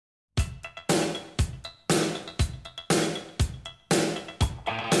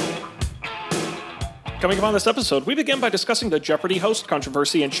Coming up on this episode, we begin by discussing the Jeopardy host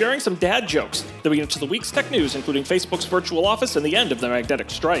controversy and sharing some dad jokes. Then we get into the week's tech news, including Facebook's virtual office and the end of the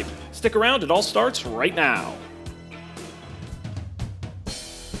magnetic stripe. Stick around, it all starts right now.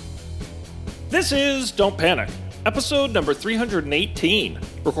 This is Don't Panic, episode number 318,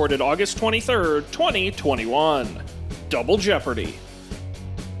 recorded August 23rd, 2021. Double Jeopardy.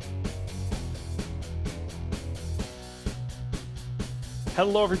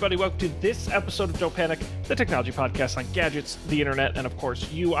 Hello, everybody. Welcome to this episode of Don't Panic, the technology podcast on gadgets, the internet, and, of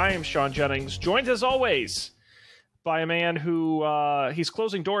course, you. I am Sean Jennings, joined, as always, by a man who, he's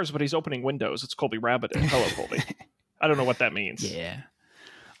closing doors, but he's opening windows. It's Colby Rabbitt. Hello, Colby. I don't know what that means. Yeah.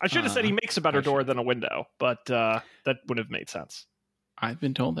 I should have said he makes a better door than a window, but that would have made sense. I've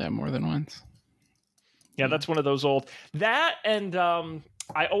been told that more than once. Yeah, that's one of those old... That, and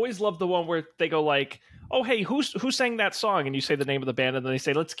I always love the one where they go like, oh, hey, who sang that song? And you say the name of the band, and then they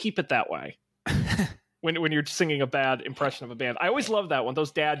say, let's keep it that way. when you're singing a bad impression of a band. I always love that one,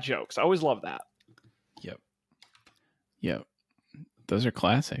 those dad jokes. I always love that. Yep. Those are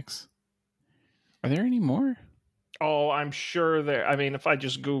classics. Are there any more? Oh, I'm sure there... I mean, if I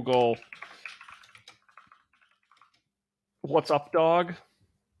just Google, what's up, dog?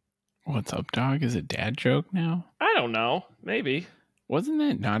 What's up, dog? Is a dad joke now? I don't know. Maybe. Wasn't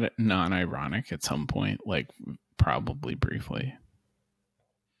that not non-ironic at some point? Like, probably briefly.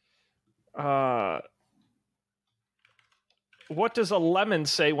 What does a lemon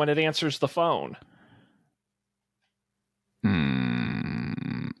say when it answers the phone?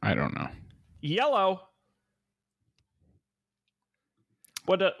 I don't know. Yellow.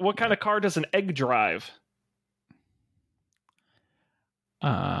 What kind of car does an egg drive?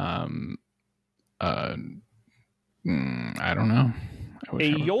 I don't know.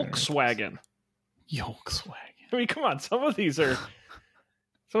 A Yolkswagen. Yolkswagen. I mean, come on. Some of these are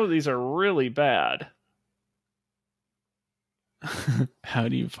really bad. How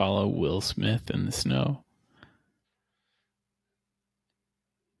do you follow Will Smith in the snow?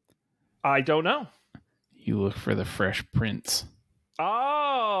 I don't know. You look for the Fresh Prince.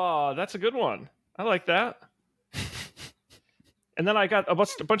 Oh, that's a good one. I like that. And then I got a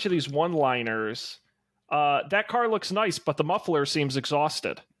bunch of these one-liners. That car looks nice, but the muffler seems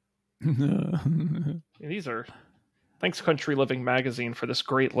exhausted. These are... Thanks, Country Living Magazine, for this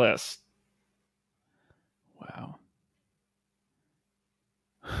great list. Wow.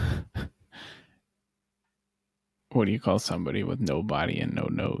 What do you call somebody with no body and no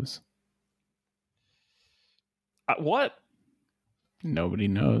nose? What? Nobody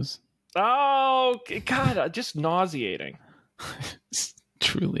knows. Oh, God, just nauseating. It's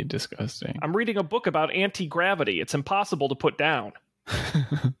truly disgusting. I'm reading a book about anti-gravity. It's impossible to put down.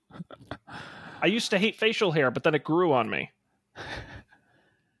 I used to hate facial hair, but then it grew on me.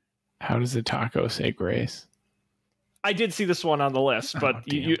 How does a taco say grace? I did see this one on the list, but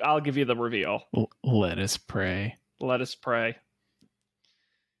I'll give you the reveal. Let us pray. Let us pray.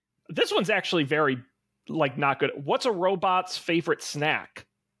 This one's actually very, not good. What's a robot's favorite snack?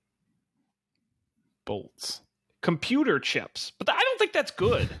 Bolts. Computer chips. But I don't think that's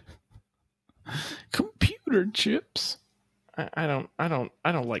good. Computer chips? I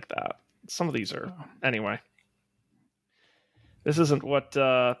don't like that. Some of these are... Anyway. This isn't what...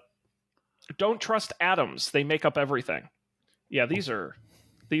 Don't trust atoms. They make up everything. Yeah, these are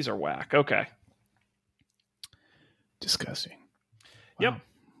whack. Okay. Disgusting. Wow. Yep.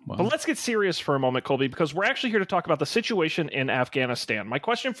 Well, but let's get serious for a moment, Colby, because we're actually here to talk about the situation in Afghanistan. My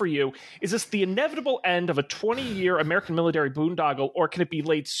question for you, is this the inevitable end of a 20-year American military boondoggle, or can it be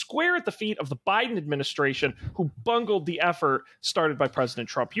laid square at the feet of the Biden administration, who bungled the effort started by President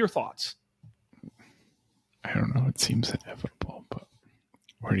Trump? Your thoughts? I don't know. It seems inevitable, but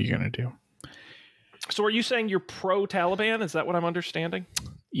what are you going to do? So are you saying you're pro-Taliban? Is that what I'm understanding?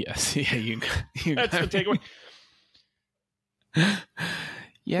 Yes. Yeah, you That's the takeaway.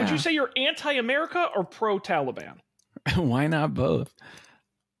 Yeah. Would you say you're anti-America or pro-Taliban? Why not both?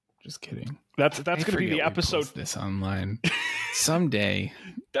 Just kidding. That's going to be the episode. This online someday.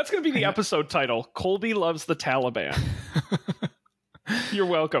 That's going to be the episode title. Colby loves the Taliban. You're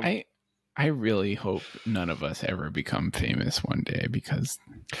welcome. I really hope none of us ever become famous one day because...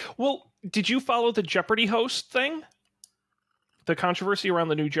 Well, did you follow the Jeopardy host thing? The controversy around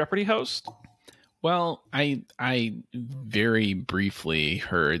the new Jeopardy host? Well, I very briefly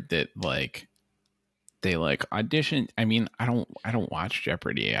heard that they auditioned. I mean, I don't watch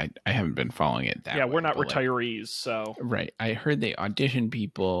Jeopardy. I haven't been following it that way. Yeah, we're not retirees, so... Right. I heard they auditioned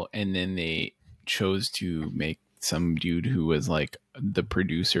people and then they chose to make some dude who was the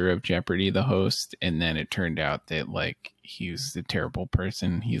producer of Jeopardy the host, and then it turned out that he was a terrible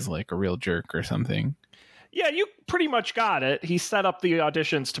person. He's a real jerk or something. Yeah, you pretty much got it. He set up the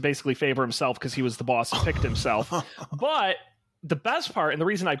auditions to basically favor himself because he was the boss and picked himself. But the best part, and the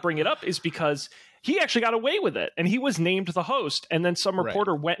reason I bring it up, is because he actually got away with it, and he was named the host. And then some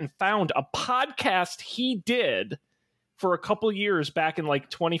reporter went and found a podcast he did for a couple years back in like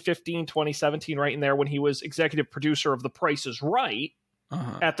 2015, 2017, right in there, when he was executive producer of The Price is Right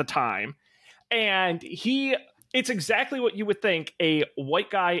at the time. And it's exactly what you would think a white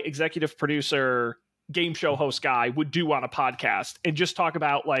guy executive producer game show host guy would do on a podcast, and just talk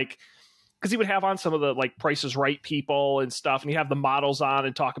about, like, because he would have on some of the like Price is Right people and stuff, and he have the models on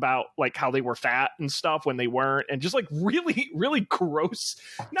and talk about like how they were fat and stuff when they weren't, and just like really, really gross,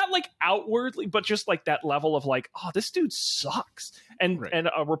 not like outwardly, but just like that level of like, oh, this dude sucks. And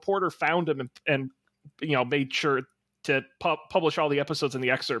a reporter found him and made sure to publish all the episodes and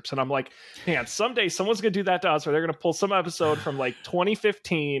the excerpts. And I'm like, man, someday someone's gonna do that to us, where they're gonna pull some episode from like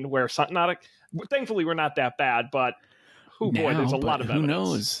 2015 where something thankfully we're not that bad, but there's a lot of evidence. Who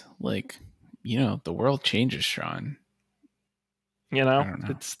knows? Like, the world changes, Sean.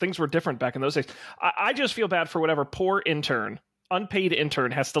 Things were different back in those days. I just feel bad for whatever poor unpaid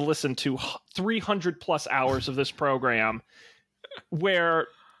intern has to listen to 300 plus hours of this program, where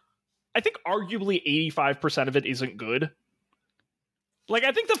I think arguably 85% of it isn't good. Like,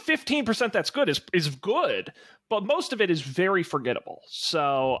 I think the 15% that's good is good, but most of it is very forgettable.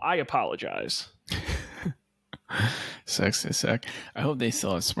 So I apologize. Sucks to suck. I hope they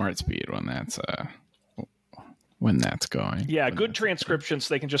still have smart speed when that's going. Yeah, good transcription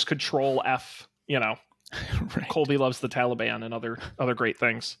so they can just control F, Right. Colby loves the Taliban and other great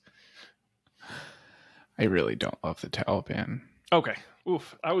things. I really don't love the Taliban. Okay.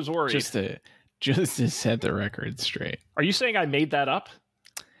 Oof, I was worried. Just to set the record straight. Are you saying I made that up?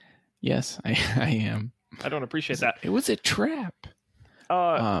 Yes, I am. I don't appreciate that. It was a trap.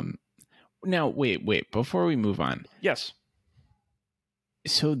 Now, wait. Before we move on. Yes.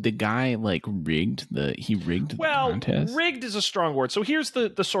 So the guy rigged the contest? Rigged is a strong word. So here's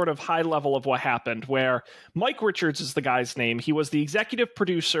the sort of high level of what happened, where Mike Richards is the guy's name. He was the executive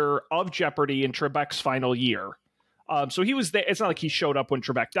producer of Jeopardy in Trebek's final year. So he was there. It's not like he showed up when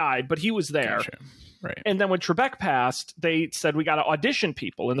Trebek died, but he was there. Gotcha. Right. And then when Trebek passed, they said, we got to audition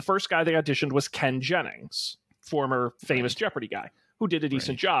people. And the first guy they auditioned was Ken Jennings, former famous Jeopardy guy, who did a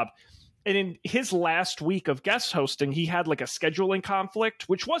decent job. And in his last week of guest hosting, he had like a scheduling conflict,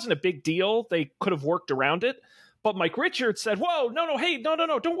 which wasn't a big deal. They could have worked around it. But Mike Richards said, whoa, no, hey, no,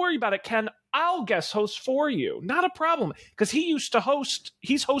 don't worry about it, Ken. I'll guest host for you. Not a problem. Because he's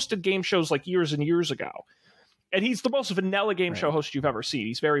hosted game shows like years and years ago. And he's the most vanilla game show host you've ever seen.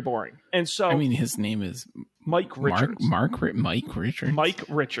 He's very boring. And so, I mean, his name is Mike Richards. Mike Richards. Mike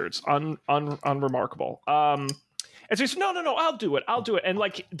Richards. Unremarkable. And so he said, no, I'll do it. And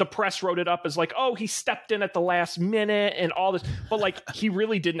like the press wrote it up as like, oh, he stepped in at the last minute and all this. But like, he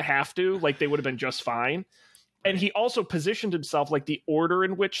really didn't have to. Like, they would have been just fine. And he also positioned himself, like the order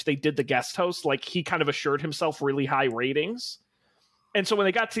in which they did the guest host, like he kind of assured himself really high ratings. And so when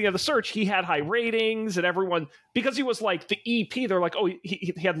they got to the end of the search, he had high ratings, and everyone, because he was like the EP, they're like, oh,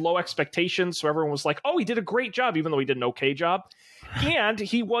 he had low expectations. So everyone was like, oh, he did a great job, even though he did an okay job. And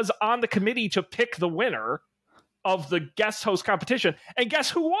he was on the committee to pick the winner of the guest host competition. And guess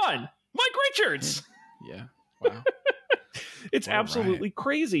who won? Mike Richards. Yeah. Wow. It's absolutely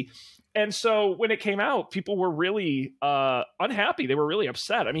crazy. And so when it came out, people were really unhappy. They were really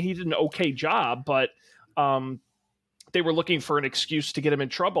upset. I mean, he did an okay job, but they were looking for an excuse to get him in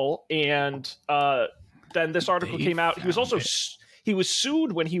trouble. And then this article came out. He was also he was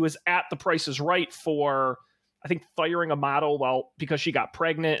sued when he was at The Price is Right for, I think, firing a model because she got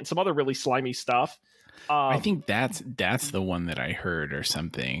pregnant and some other really slimy stuff. I think that's the one that I heard or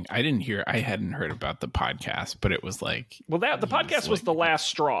something. I hadn't heard about the podcast, but it was like, well, the podcast was the last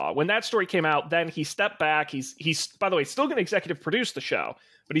straw. When that story came out, then he stepped back. He's by the way, still going to executive produce the show,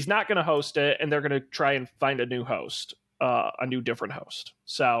 but he's not going to host it. And they're going to try and find a new host, a new different host.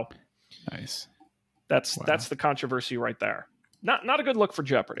 So nice. That's the controversy right there. Not a good look for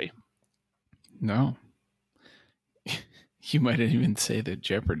Jeopardy. No. You might even say that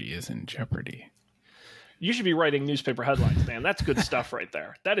Jeopardy is in jeopardy. You should be writing newspaper headlines, man. That's good stuff right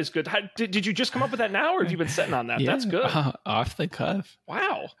there. That is good. Did you just come up with that now, or have you been sitting on that? Yeah, that's good. Off the cuff.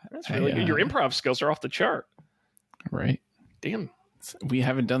 Wow. That's really good. Your improv skills are off the chart. Right. Damn. We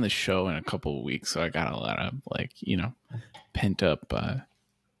haven't done the show in a couple of weeks, so I got a lot of pent up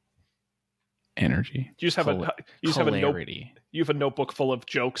energy. You just have you have a notebook full of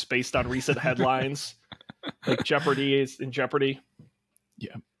jokes based on recent headlines. Like Jeopardy is in jeopardy.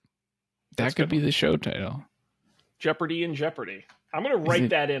 Yeah. That could be the show title. Jeopardy in Jeopardy. I'm going to write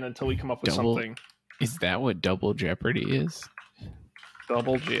that in until we come up with something. Is that what Double Jeopardy is?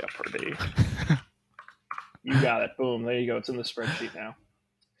 Double Jeopardy. You got it. Boom. There you go. It's in the spreadsheet now.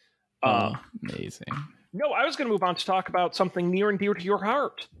 Amazing. No, I was going to move on to talk about something near and dear to your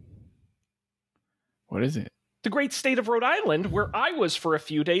heart. What is it? The great state of Rhode Island, where I was for a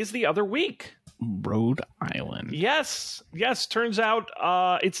few days the other week. Rhode Island. Yes. Turns out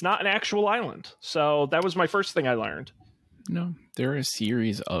it's not an actual island. So that was my first thing I learned. No, there are a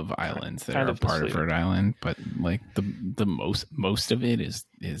series of islands that Kind are of part of misleading. Rhode Island, but like the most of it is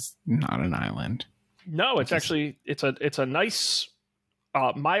not an island. No, it's actually it's a nice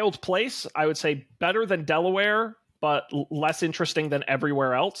mild place. I would say better than Delaware, but less interesting than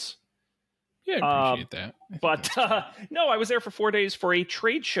everywhere else. Yeah, I appreciate that. But no, I was there for 4 days for a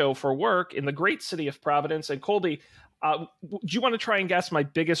trade show for work in the great city of Providence. And Colby, do you want to try and guess my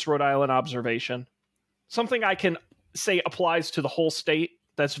biggest Rhode Island observation? Something I can say applies to the whole state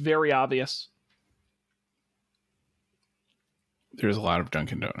that's very obvious. There's a lot of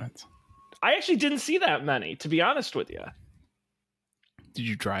Dunkin' Donuts. I actually didn't see that many, to be honest with you. Did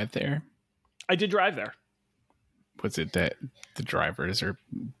you drive there? I did drive there. Was it that the drivers are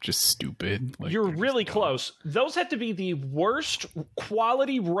just stupid? Like, You're they're just really dumb? close. Those had to be the worst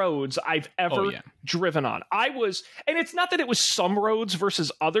quality roads I've ever driven on. And it's not that it was some roads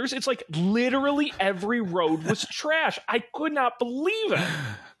versus others. It's like literally every road was trash. I could not believe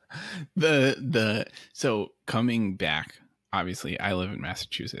it. So coming back, obviously I live in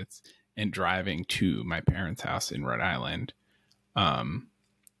Massachusetts, and driving to my parents' house in Rhode Island,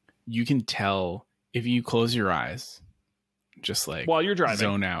 you can tell if you close your eyes, just like while you're driving,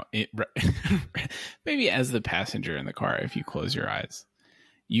 zone out. Maybe as the passenger in the car, if you close your eyes,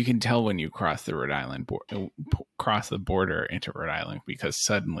 you can tell when you cross the Rhode Island cross the border into Rhode Island, because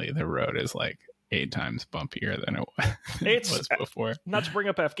suddenly the road is like 8 times bumpier than it was before. Not to bring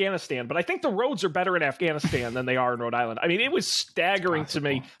up Afghanistan, but I think the roads are better in Afghanistan than they are in Rhode Island. I mean, it was staggering to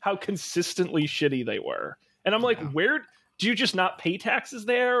me how consistently shitty they were. And I'm like, where do you just not pay taxes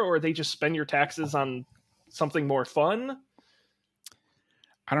there, or they just spend your taxes on something more fun?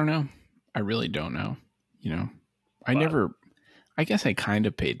 I don't know. I really don't know. You know, I guess I kind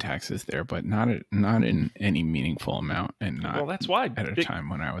of paid taxes there, but not in any meaningful amount, and not. Well, that's why at a time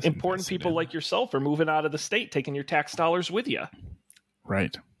when I was important people like yourself are moving out of the state, taking your tax dollars with you.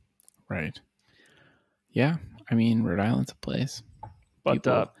 Right. Yeah, I mean, Rhode Island's a place, but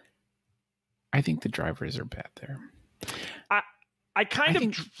I think the drivers are bad there. I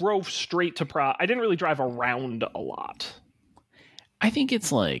drove straight to I didn't really drive around a lot. I think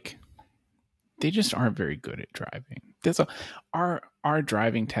it's like they just aren't very good at driving. Our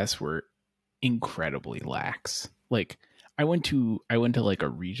driving tests were incredibly lax. Like I went to like a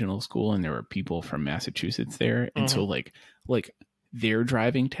regional school, and there were people from Massachusetts there, and so like their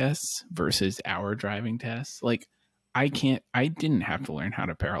driving tests versus our driving tests, like I didn't have to learn how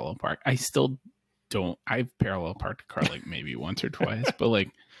to parallel park. I still don't. I've parallel parked a car like maybe once or twice, but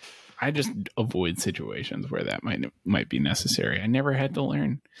like I just avoid situations where that might be necessary. I never had to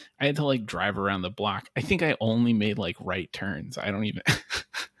learn. I had to like drive around the block. I think I only made like right turns. I don't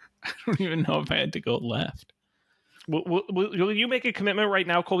even know if I had to go left. Will you make a commitment right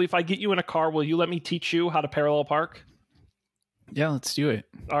now, Colby? If I get you in a car, will you let me teach you how to parallel park? Yeah, let's do it.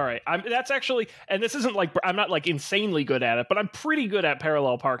 All right. That's actually, and this isn't like, I'm not like insanely good at it, but I'm pretty good at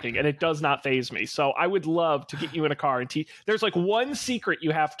parallel parking, and it does not faze me. So I would love to get you in a car and teach. There's like one secret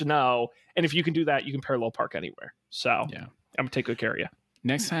you have to know, and if you can do that, you can parallel park anywhere. So yeah, I'm gonna take good care of you.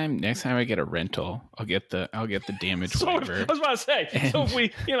 Next time I get a rental, I'll get the damage waiver. I was about to say, so if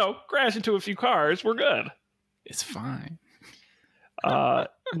we crash into a few cars, we're good. It's fine.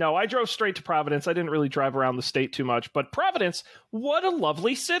 No, I drove straight to Providence. I didn't really drive around the state too much, but Providence, what a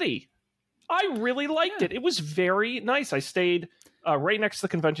lovely city. I really liked it. It was very nice. I stayed right next to the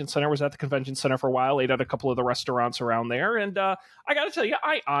convention center, was at the convention center for a while, ate at a couple of the restaurants around there. And I got to tell you,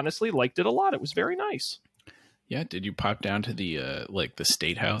 I honestly liked it a lot. It was very nice. Yeah. Did you pop down to the the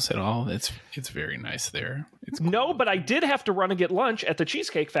State House at all? It's very nice there. It's cool. No, but I did have to run and get lunch at the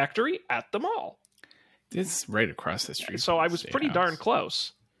Cheesecake Factory at the mall. It's right across the street. So I was pretty darn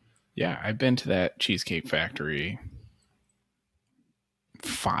close. Yeah, I've been to that Cheesecake Factory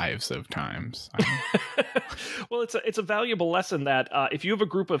 5s of times. Well, it's a valuable lesson that if you have a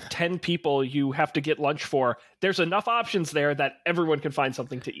group of 10 people you have to get lunch for, there's enough options there that everyone can find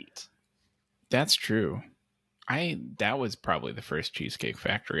something to eat. That's true. That was probably the first Cheesecake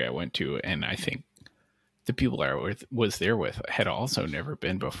Factory I went to, and I think the people I was there with had also never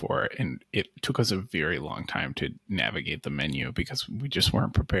been before, and it took us a very long time to navigate the menu because we just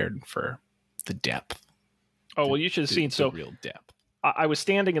weren't prepared for the depth. Oh, well, you should have seen. So real depth. I was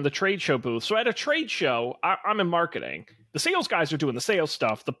standing in the trade show booth. So at a trade show, I'm in marketing. The sales guys are doing the sales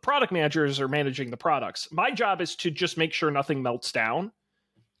stuff. The product managers are managing the products. My job is to just make sure nothing melts down.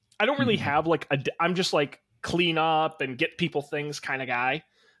 I don't really have like I'm just like clean up and get people things kind of guy.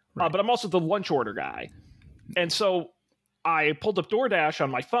 Right. But I'm also the lunch order guy. And so I pulled up DoorDash on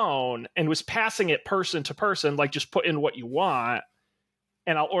my phone and was passing it person to person, like just put in what you want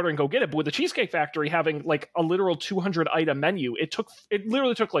and I'll order and go get it. But with the Cheesecake Factory having like a literal 200 item menu, it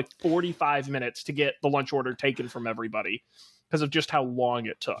literally took like 45 minutes to get the lunch order taken from everybody because of just how long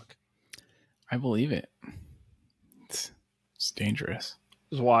it took. I believe it. It's dangerous.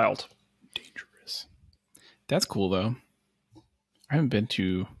 It was wild. Dangerous. That's cool though. I haven't been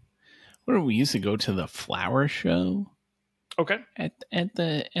to, where we used to go to the flower show. Okay. At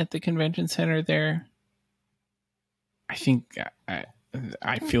the convention center there. I think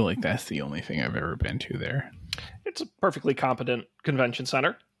I feel like that's the only thing I've ever been to there. It's a perfectly competent convention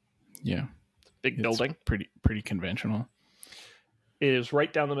center. Yeah. Big building. Pretty conventional. It is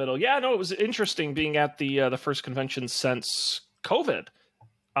right down the middle. Yeah, no, it was interesting being at the first convention since COVID.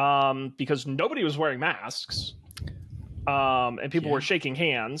 Because nobody was wearing masks. And people were shaking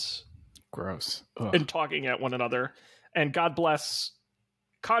hands. Gross. And talking at one another. And God bless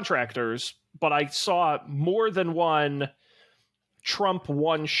contractors, but I saw more than one Trump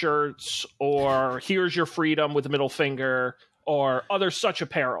won shirts or here's your freedom with the middle finger or other such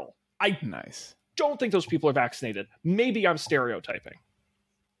apparel. I don't think those people are vaccinated. Maybe I'm stereotyping.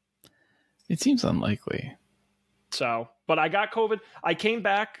 It seems unlikely. So, but I got COVID. I came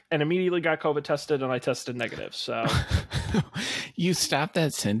back and immediately got COVID tested and I tested negative. So you stopped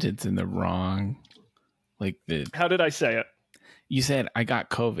that sentence in the wrong. How did I say it? You said I got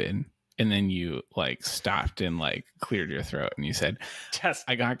COVID. And then you like stopped and like cleared your throat and you said,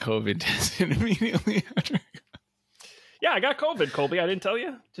 I got COVID tested immediately after. Yeah, I got COVID, Colby. I didn't tell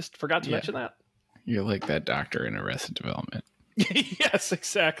you. Just forgot to mention that. You're like that doctor in Arrested Development. Yes,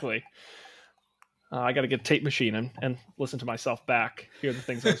 exactly. I got to get a tape machine and listen to myself back, hear the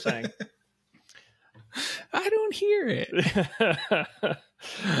things I'm saying. I don't hear it.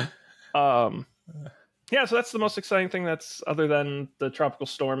 Yeah, so that's the most exciting thing that's other than the tropical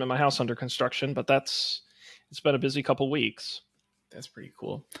storm in my house under construction, but it's been a busy couple weeks. That's pretty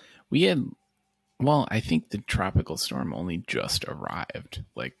cool. I think the tropical storm only just arrived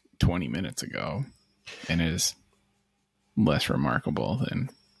like 20 minutes ago and is less remarkable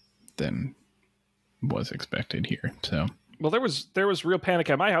than was expected here. So, well, there was real panic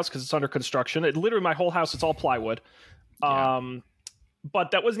at my house because it's under construction. Literally my whole house, it's all plywood. Yeah.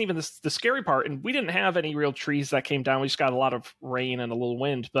 But that wasn't even the scary part. And we didn't have any real trees that came down. We just got a lot of rain and a little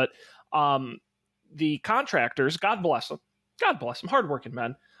wind. But the contractors, God bless them, hardworking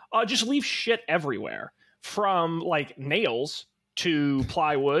men, just leave shit everywhere. From like nails to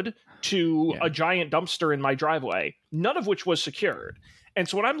plywood to a giant dumpster in my driveway, none of which was secured. And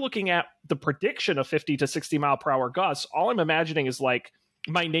so when I'm looking at the prediction of 50 to 60 mile per hour gusts, all I'm imagining is like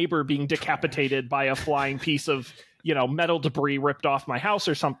my neighbor being decapitated by a flying piece of metal debris ripped off my house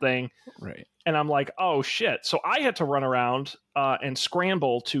or something. Right. And I'm like, oh shit. So I had to run around and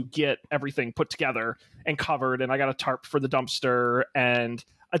scramble to get everything put together and covered. And I got a tarp for the dumpster and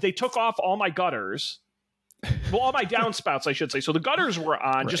they took off all my gutters. Well, all my downspouts, I should say. So the gutters were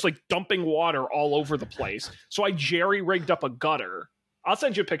on, just like dumping water all over the place. So I jerry rigged up a gutter. I'll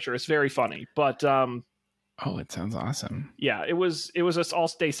send you a picture. It's very funny, but, oh, it sounds awesome. Yeah, it was an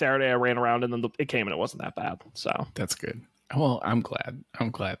all-day Saturday. I ran around and then it came and it wasn't that bad. So that's good. Well, I'm glad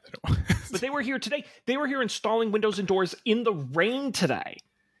that it was. But they were here today. They were here installing windows and doors in the rain today.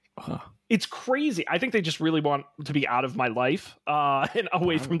 It's crazy. I think they just really want to be out of my life and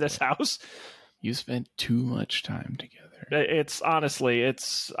away from this house. You spent too much time together. It's honestly,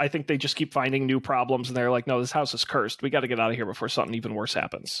 I think they just keep finding new problems and they're like, no, this house is cursed. We got to get out of here before something even worse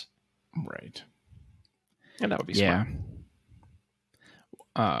happens. Right. And that would be smart.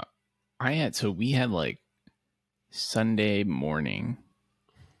 We had like Sunday morning,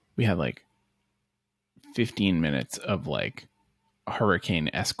 we had like 15 minutes of like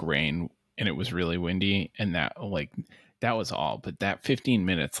hurricane-esque rain and it was really windy and that was all. But that 15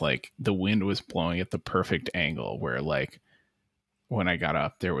 minutes, like the wind was blowing at the perfect angle where like when I got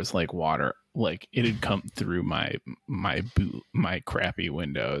up, there was like water, like it had come through my crappy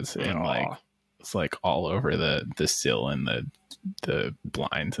windows and like it's like all over the sill and the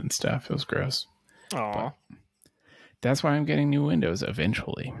blinds and stuff. It was gross. But that's why I'm getting new windows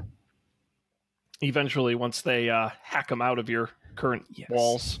eventually. Eventually, once they hack them out of your current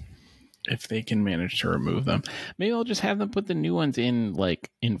walls. If they can manage to remove them. Maybe I'll just have them put the new ones in like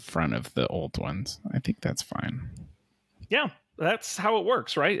in front of the old ones. I think that's fine. Yeah. That's how it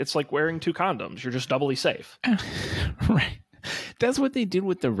works, right? It's like wearing 2 condoms. You're just doubly safe. Right. That's what they did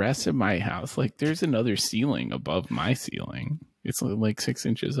with the rest of my house. Like, there's another ceiling above my ceiling. It's like 6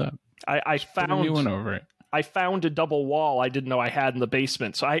 inches up. I Put a new one found over it. I found a double wall I didn't know I had in the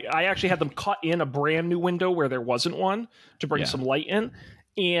basement. So I actually had them cut in a brand new window where there wasn't one to bring some light in.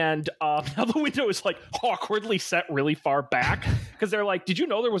 And now the window is like awkwardly set really far back because they're like, did you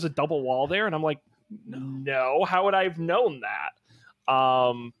know there was a double wall there? And I'm like, no, how would I have known that?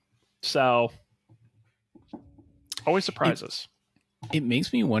 So always surprises. It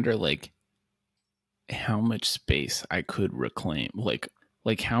makes me wonder, like, how much space I could reclaim. Like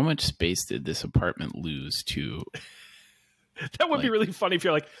how much space did this apartment lose to? That would be really funny if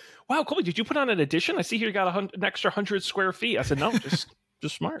you're like, wow, Colby, did you put on an addition? I see here you got an extra 100 square feet. I said, no, just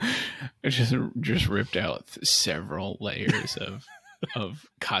smart. I just ripped out several layers of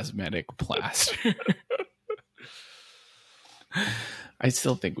cosmetic plaster. I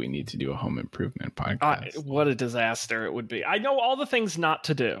still think we need to do a home improvement podcast. What a disaster it would be. I know all the things not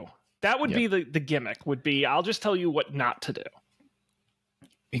to do. That would be the gimmick, would be, I'll just tell you what not to do.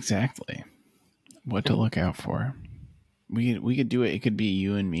 Exactly. What to look out for. We could do it. It could be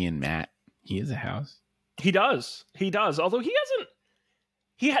you and me and Matt. He has a house. He does. Although he hasn't.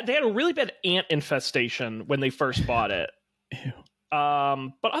 They had a really bad ant infestation when they first bought it. Ew.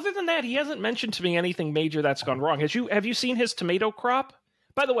 But other than that, he hasn't mentioned to me anything major that's gone wrong. Have you seen his tomato crop?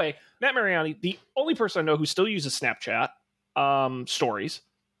 By the way, Matt Mariani, the only person I know who still uses Snapchat stories.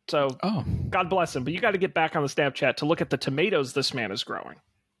 So God bless him. But you got to get back on the Snapchat to look at the tomatoes this man is growing.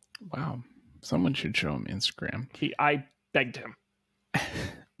 Wow. Someone should show him Instagram. I begged him.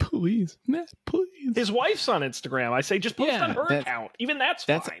 Please, Matt, please. His wife's on Instagram. I say just post on her account. Even that's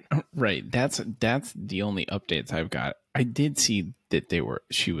fine. Right. That's the only updates I've got. I did see that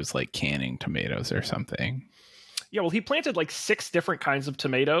she was like canning tomatoes or something. Yeah, well, he planted like 6 different kinds of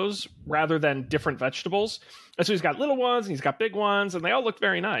tomatoes rather than different vegetables. And so he's got little ones and he's got big ones, and they all look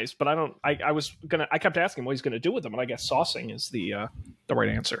very nice. But I kept asking what he's gonna do with them, and I guess saucing is the right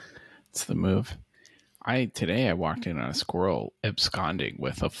answer. It's the move. Today I walked in on a squirrel absconding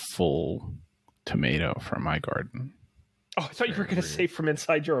with a full tomato from my garden. Oh, I thought you were going to say from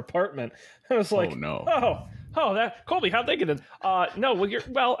inside your apartment. I was like, oh no. Oh, that Colby, how'd they get in? No, your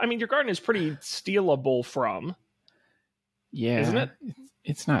garden is pretty stealable from. Yeah, isn't it?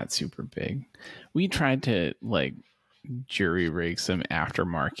 It's not super big. We tried to like jury rig some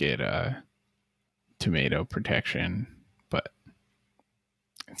aftermarket tomato protection, but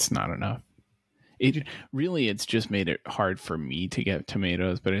it's not enough. It's just made it hard for me to get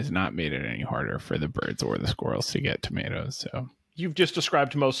tomatoes, but it's not made it any harder for the birds or the squirrels to get tomatoes. So you've just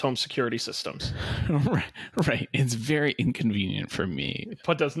described most home security systems. Right. It's very inconvenient for me,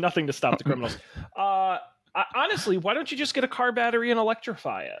 but does nothing to stop the criminals. Honestly, why don't you just get a car battery and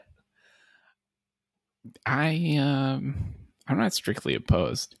electrify it? I'm not strictly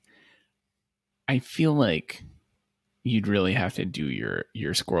opposed. I feel like you'd really have to do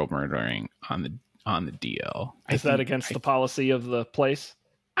your squirrel murdering on the DL. Is that against the policy of the place?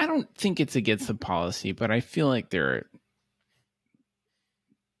 I don't think it's against the policy, but I feel like there's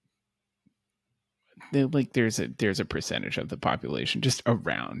a percentage of the population just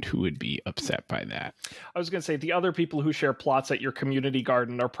around who would be upset by that. I was going to say the other people who share plots at your community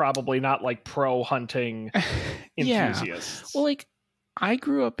garden are probably not like pro hunting enthusiasts. Well, like I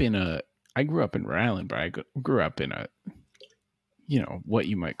grew up in Rhode Island, but I grew up in what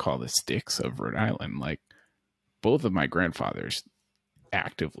you might call the sticks of Rhode Island. Like both of my grandfathers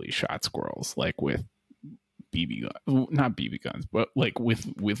actively shot squirrels, like with BB guns, not BB guns, but like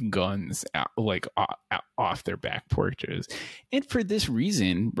with guns out, like off their back porches. And for this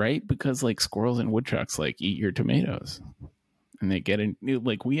reason, right? Because like squirrels and woodchucks like eat your tomatoes, and they get in.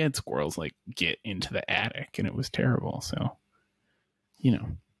 Like we had squirrels like get into the attic, and it was terrible. So,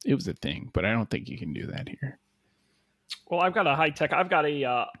 it was a thing, but I don't think you can do that here. Well, I've got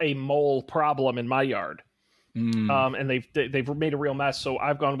a mole problem in my yard, and they've made a real mess. So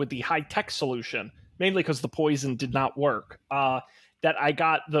I've gone with the high-tech solution, mainly because the poison did not work. That I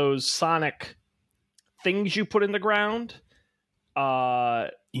got those sonic things you put in the ground.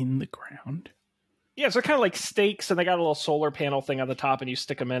 In the ground? Yeah, so they're kind of like stakes, and they got a little solar panel thing on the top, and you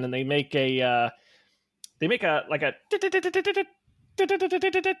stick them in, and they make a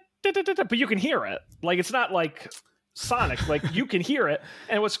but you can hear it. Like it's not like sonic, like you can hear it.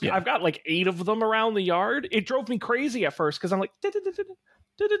 And I've got like 8 of them around the yard. It drove me crazy at first because I'm like, and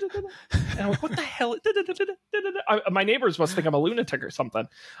I'm like, what the hell? My neighbors must think I'm a lunatic or something.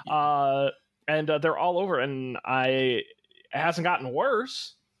 And they're all over, and it hasn't gotten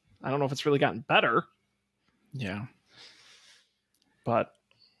worse. I don't know if it's really gotten better. Yeah. but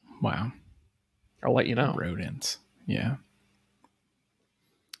Wow. I'll let you know. Rodents. Yeah.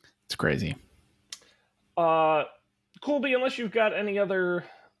 It's crazy. Coolby, unless you've got any other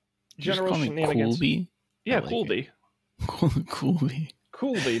general shenanigans. Coolby? Yeah, like Coolby.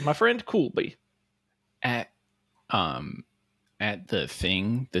 Coolby, my friend Coolby. At the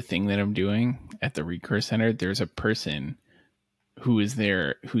thing that I'm doing at the Recurse Center, there's a person who is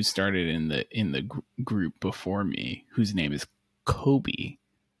there who started in the group before me, whose name is Kobe.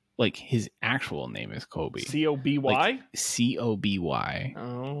 Like, his actual name is Kobe. Coby? Like, Coby.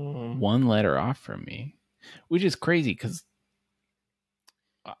 Oh. One letter off from me, which is crazy because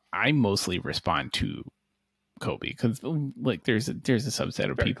I mostly respond to Kobe because, like, there's a subset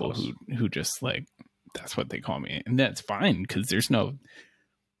of very people who just, like, that's what they call me, and that's fine because there's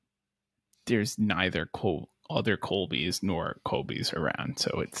neither other Colbys nor Colbys around,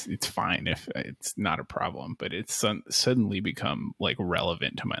 so it's fine if it's not a problem. But it's suddenly become, like,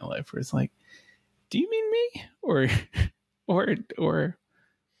 relevant to my life, where it's like, do you mean me or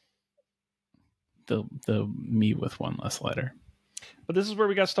the me with one less letter? But this is where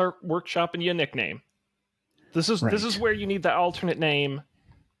we got to start workshopping you a nickname. This is where you need the alternate name.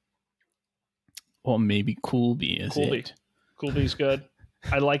 Well, maybe Coolby is it. Coolby's good.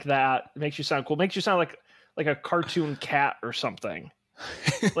 I like that. It makes you sound cool. It makes you sound like a cartoon cat or something.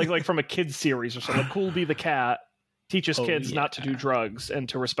 like from a kid's series or something. Like Coolby the cat teaches kids not to do drugs and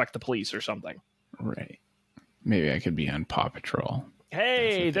to respect the police or something. Right. Maybe I could be on Paw Patrol.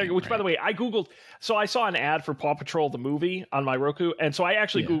 Hey, which, by the way, I Googled. So I saw an ad for Paw Patrol, the movie, on my Roku. And so I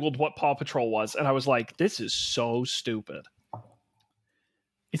actually Googled what Paw Patrol was. And I was like, this is so stupid.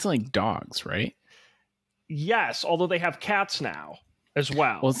 It's like dogs, right? Yes, although they have cats now as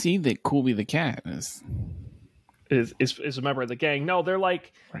well. Well, see, that Coolby the cat is a member of the gang. No, they're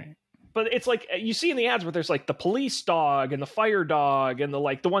like, right. But it's like you see in the ads where there's like the police dog and the fire dog and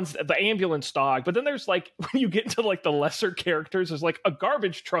the ambulance dog. But then there's like, when you get into like the lesser characters, there's like a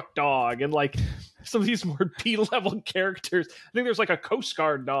garbage truck dog and like some of these more B-level characters. I think there's like a Coast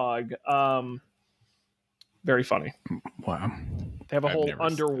Guard dog. Very funny. Wow. They have a whole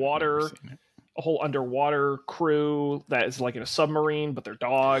underwater crew that is like in a submarine, but they're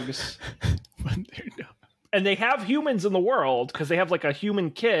dogs. And they have humans in the world because they have like a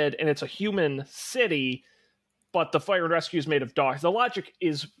human kid and it's a human city, but the fire and rescue is made of dogs. The logic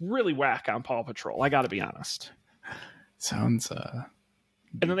is really whack on Paw Patrol. I got to be honest. Sounds. And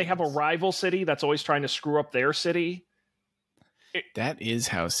then they have a rival city that's always trying to screw up their city. That is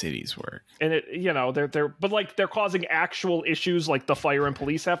how cities work. And they're causing actual issues like the fire and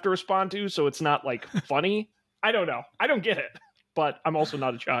police have to respond to. So it's not like funny. I don't know. I don't get it, but I'm also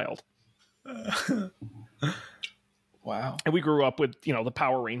not a child. Wow. And we grew up with, the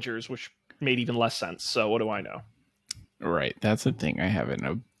Power Rangers, which made even less sense. So what do I know? Right. That's the thing I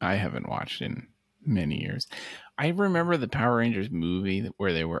haven't watched in many years. I remember the Power Rangers movie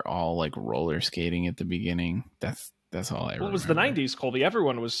where they were all like roller skating at the beginning. That's all I remember. It was the 90s, Colby.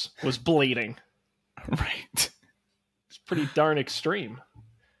 Everyone was bleeding. Right. It's pretty darn extreme.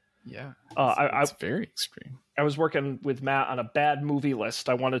 Yeah. It's very extreme. I was working with Matt on a bad movie list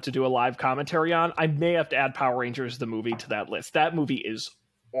I wanted to do a live commentary on. I may have to add Power Rangers, the movie, to that list. That movie is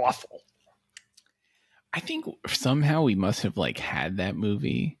awful. I think somehow we must have like had that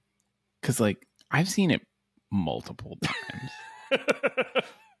movie because like I've seen it multiple times.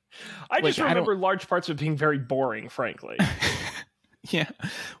 I just remember large parts of it being very boring, frankly. Yeah.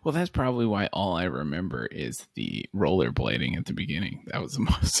 Well, that's probably why all I remember is the rollerblading at the beginning. That was the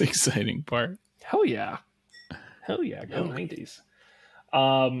most exciting part. Hell yeah. Go 90s.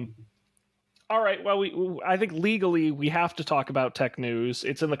 All right. Well, I think legally we have to talk about tech news.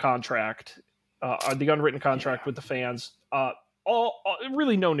 It's in the contract, the unwritten contract with the fans.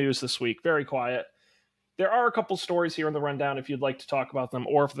 Really no news this week. Very quiet. There are a couple stories here in the rundown if you'd like to talk about them,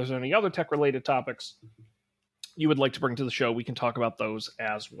 or if there's any other tech-related topics you would like to bring to the show, we can talk about those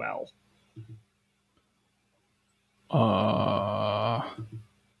as well.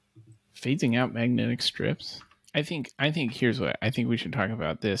 Phasing out magnetic strips. I think here's what I think we should talk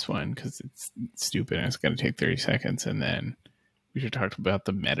about this one because it's stupid and it's going to take 30 seconds, and then we should talk about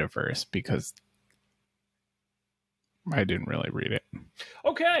the metaverse because I didn't really read it.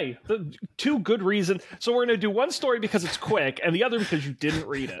 Okay, the two good reasons. So we're going to do one story because it's quick, and the other because you didn't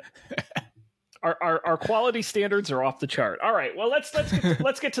read it. Our quality standards are off the chart. All right, well let's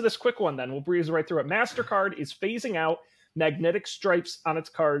get to this quick one then. We'll breeze right through it. MasterCard is phasing out magnetic stripes on its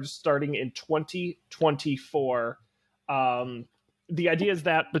cards starting in 2024. The idea is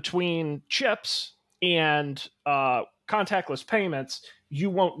that between chips and contactless payments, you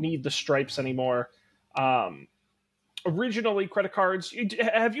won't need the stripes anymore. originally credit cards.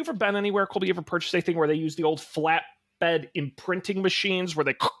 Have you ever been anywhere, Colby? You ever purchased anything where they use the old flatbed imprinting machines where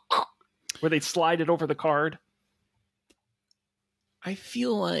they slide it over the card? I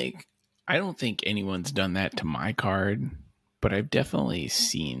feel like I don't think anyone's done that to my card, but I've definitely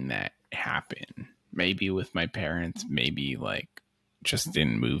seen that happen. Maybe with my parents, maybe like just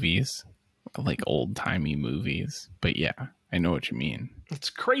in movies, like old timey movies. But yeah, I know what you mean. It's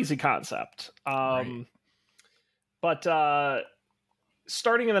a crazy concept. Right. But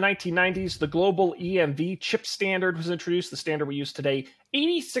starting in the 1990s, the global EMV chip standard was introduced, the standard we use today.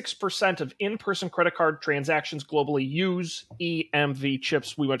 86% of in-person credit card transactions globally use EMV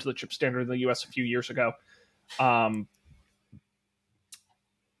chips. We went to the chip standard in the US a few years ago.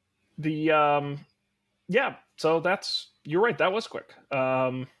 Yeah, so you're right, that was quick.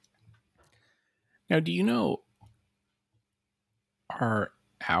 Now, do you know, are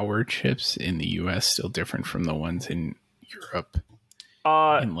our chips in the US still different from the ones in Europe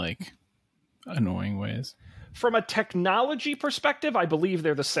in like annoying ways? From a technology perspective, I believe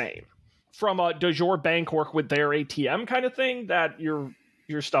they're the same. From a does your bank work with their ATM kind of thing, that your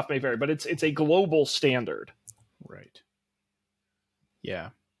stuff may vary, but it's a global standard. Right. Yeah.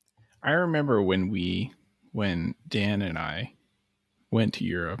 I remember when Dan and I went to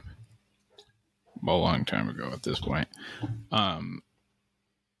Europe a long time ago at this point.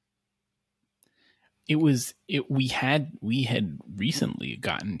 We had recently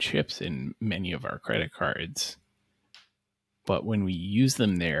gotten chips in many of our credit cards, but when we used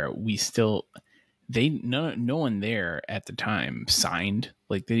them there, no one there at the time signed.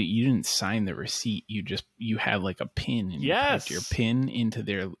 Like you didn't sign the receipt. You had like a pin, and yes, you put your pin into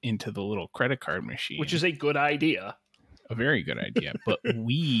the little credit card machine, which is a good idea. A very good idea. But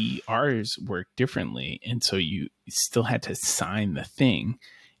ours worked differently, and so you still had to sign the thing.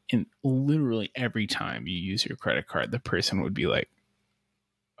 And literally every time you use your credit card, the person would be like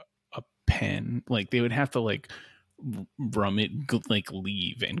a pen. Like they would have to like rum it, like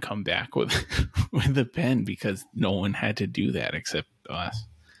leave and come back with with a pen because no one had to do that except us.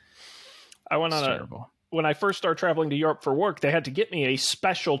 I went on when I first started traveling to Europe for work, they had to get me a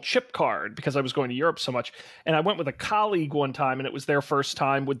special chip card because I was going to Europe so much. And I went with a colleague one time, and it was their first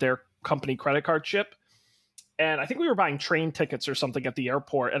time with their company credit card chip. And I think we were buying train tickets or something at the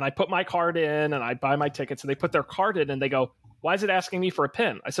airport. And I put my card in and I buy my tickets, and they put their card in and they go, "Why is it asking me for a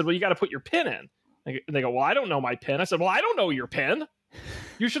PIN?" I said, "Well, you got to put your PIN in." And they go, "Well, I don't know my PIN." I said, "Well, I don't know your PIN.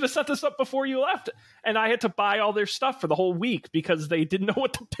 You should have set this up before you left." And I had to buy all their stuff for the whole week because they didn't know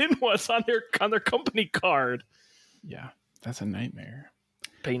what the PIN was on their company card. Yeah, that's a nightmare.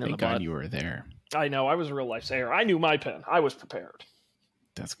 Pain in the butt. Thank God you were there. I know. I was a real lifesaver. I knew my PIN. I was prepared.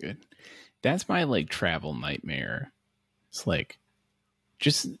 That's good. That's my like travel nightmare. It's like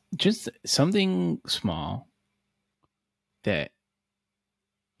just something small that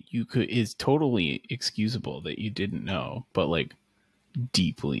is totally excusable that you didn't know, but like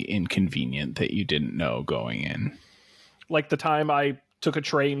deeply inconvenient that you didn't know going in. Like the time I took a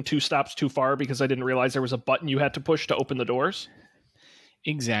train 2 stops too far because I didn't realize there was a button you had to push to open the doors.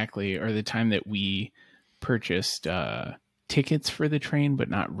 Exactly. Or the time that we purchased tickets for the train, but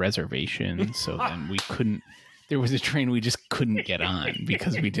not reservations. So then we couldn't, there was a train we just couldn't get on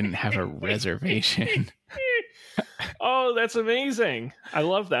because we didn't have a reservation. Oh, that's amazing. I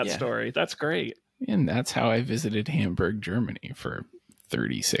love that story. That's great. And that's how I visited Hamburg, Germany for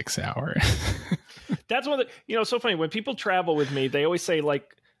 36 hours. That's one of the, so funny. When people travel with me, they always say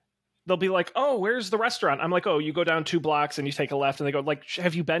like, they'll be like, "Oh, where's the restaurant?" I'm like, "Oh, you go down 2 blocks and you take a left." And they go like,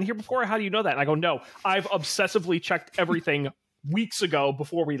 "Have you been here before? How do you know that?" And I go, "No, I've obsessively checked everything weeks ago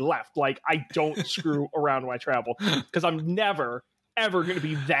before we left. Like, I don't screw around when I travel because I'm never, ever going to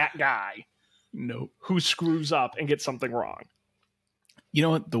be that guy who screws up and gets something wrong." You know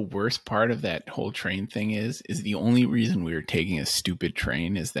what the worst part of that whole train thing is the only reason we were taking a stupid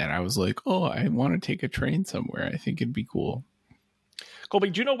train is that I was like, "Oh, I want to take a train somewhere. I think it'd be cool." Colby,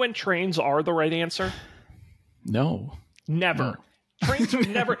 do you know when trains are the right answer? No. Never. No. Trains are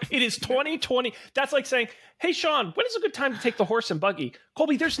never. It is 2020. That's like saying, "Hey, Sean, when is a good time to take the horse and buggy?"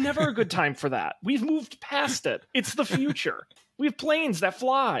 Colby, there's never a good time for that. We've moved past it. It's the future. We have planes that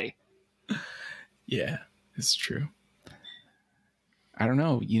fly. Yeah, it's true. I don't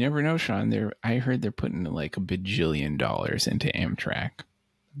know. You never know, Sean. I heard they're putting like $1 bajillion into Amtrak.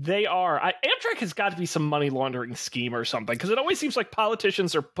 They are. Amtrak has got to be some money laundering scheme or something, because it always seems like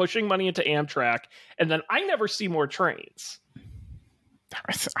politicians are pushing money into Amtrak, and then I never see more trains.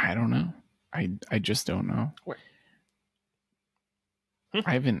 I don't know. I just don't know. Where?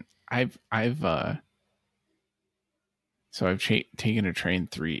 So I've taken a train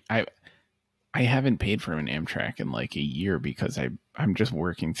 3. I haven't paid for an Amtrak in like a year because I'm just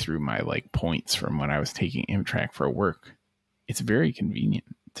working through my like points from when I was taking Amtrak for work. It's very convenient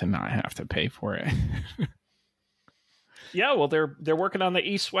to not have to pay for it. Yeah, well, they're working on the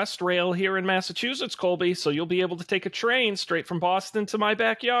East-West rail here in Massachusetts, Colby, so you'll be able to take a train straight from Boston to my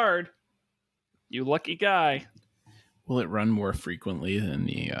backyard. You lucky guy. Will it run more frequently than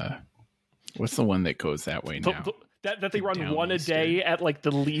the what's the one that goes that way now? That they run one a day at like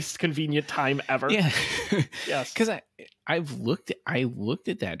the least convenient time ever. Yeah. Yes. Because I looked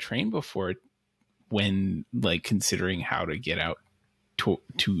at that train before when like considering how to get out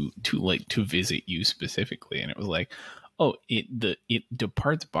to visit you specifically, and it was like, oh, it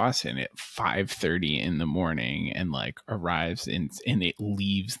departs Boston at 5:30 in the morning and like arrives and it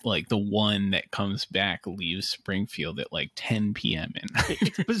leaves, like the one that comes back leaves Springfield at like 10 p.m.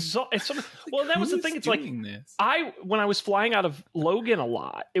 It's bizarre. It's sort of, well, that was the thing. It's like this? When I was flying out of Logan a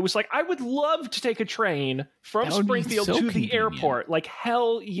lot, it was like I would love to take a train from Springfield to the airport. Like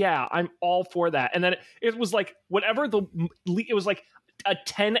hell yeah, I'm all for that. And then it was like whatever it was like a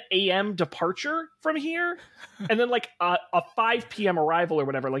 10 a.m. departure from here, and then like a 5 p.m. arrival or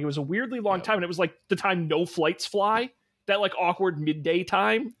whatever. Like it was a weirdly long time, and it was like the time no flights fly. That like awkward midday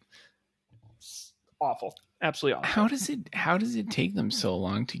time. It's awful, absolutely awful. How does it take them so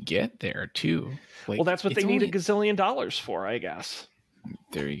long to get there too? Like, well, that's what they need $1 gazillion for, I guess.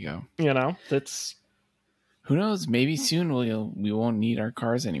 There you go. You know, that's. Who knows? Maybe soon we won't need our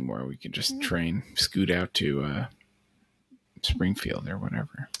cars anymore. We could just scoot out to Springfield or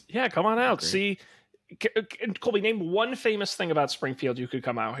whatever. Yeah, come on out. See, Colby, name one famous thing about Springfield you could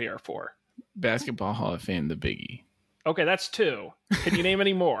come out here for. Basketball Hall of Fame, the Biggie. Okay, that's 2. Can you name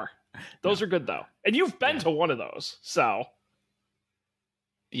any more? Those are good though, and you've been to one of those, so.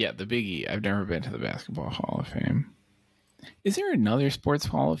 Yeah, the Biggie. I've never been to the Basketball Hall of Fame. Is there another sports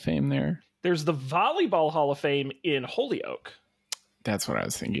Hall of Fame there? There's the Volleyball Hall of Fame in Holyoke. That's what I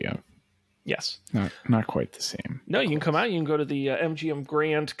was thinking of. Yes. Not quite the same. No, you can come out. You can go to the MGM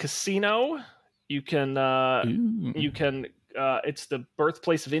Grand Casino. You can, it's the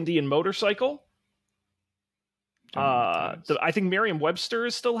birthplace of Indian motorcycle. I think Merriam-Webster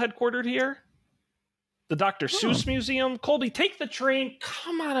is still headquartered here. The Dr. Seuss Museum. Colby, take the train.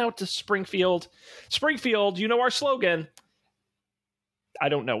 Come on out to Springfield. Springfield, you know our slogan. I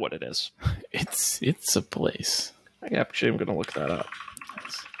don't know what it is. It's a place. Actually, I'm going to look that up.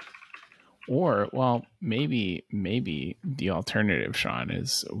 Or, well, maybe the alternative, Sean,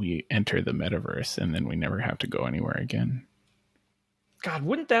 is we enter the metaverse and then we never have to go anywhere again. God,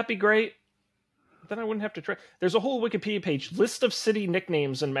 wouldn't that be great? Then I wouldn't have to try. There's a whole Wikipedia page, list of city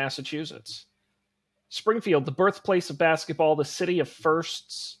nicknames in Massachusetts. Springfield, the birthplace of basketball, the city of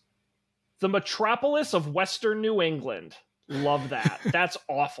firsts, the metropolis of Western New England. Love that. That's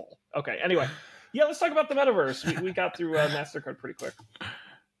awful. Okay, anyway. Yeah, let's talk about the metaverse. We got through MasterCard pretty quick.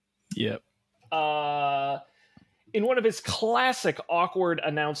 Yep. In one of his classic awkward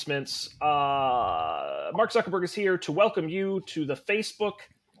announcements, Mark Zuckerberg is here to welcome you to the Facebook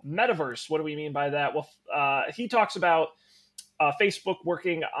metaverse. What do we mean by that? Well, he talks about Facebook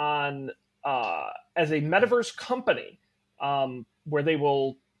working on as a metaverse company where they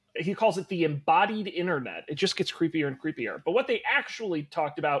will, he calls it the embodied internet. It just gets creepier and creepier. But what they actually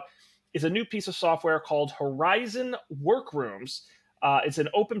talked about is a new piece of software called Horizon Workrooms. It's an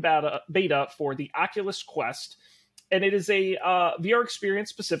open beta for the Oculus Quest, and it is a VR experience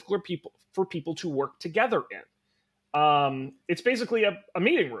specifically for people to work together in. It's basically a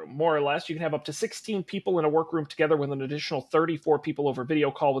meeting room, more or less. You can have up to 16 people in a workroom together with an additional 34 people over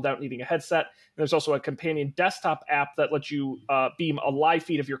video call without needing a headset. And there's also a companion desktop app that lets you beam a live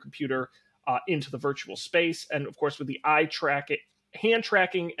feed of your computer into the virtual space. And of course, with the hand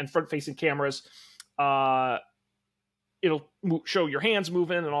tracking and front-facing cameras, it'll show your hands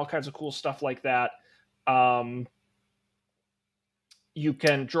moving and all kinds of cool stuff like that. You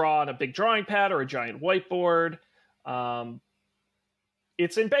can draw on a big drawing pad or a giant whiteboard.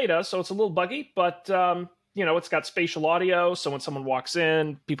 It's in beta, so it's a little buggy, but it's got spatial audio. So when someone walks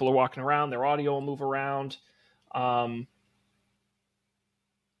in, people are walking around, their audio will move around.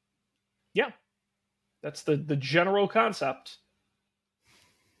 That's the general concept.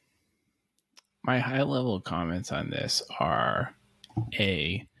 My high-level comments on this are,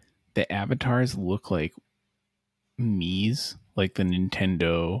 the avatars look like Mii's, like the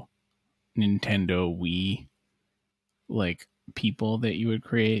Nintendo Wii, like people that you would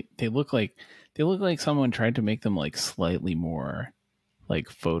create. They look like someone tried to make them like slightly more like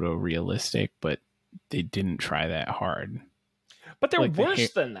photorealistic, but they didn't try that hard. But they're like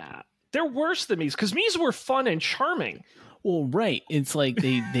worse than that. They're worse than Mii's, because Mii's were fun and charming. Well, right. It's like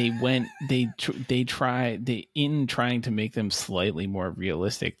in trying to make them slightly more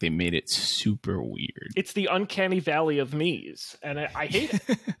realistic, they made it super weird. It's the uncanny valley of me's, and I hate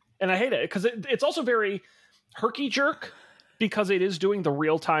it. And I hate it because it's also very herky jerk because it is doing the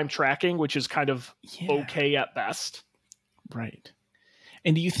real time tracking, which is kind of okay at best. Right.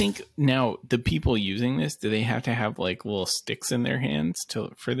 And do you think now the people using this, do they have to have like little sticks in their hands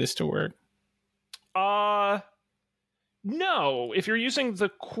for this to work? No. If you're using the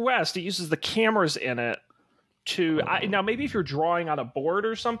Quest, it uses the cameras in it to now maybe if you're drawing on a board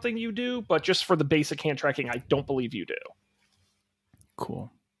or something you do, but just for the basic hand tracking, I don't believe you do.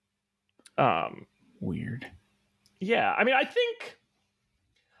 Cool. Weird. Yeah, I mean, I think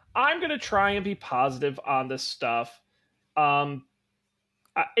I'm gonna try and be positive on this stuff.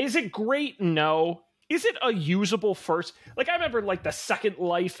 Is it great? No. Is it a usable first? Like, I remember like the Second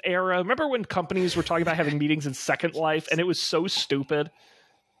Life era. Remember when companies were talking about having meetings in Second Life, and it was so stupid.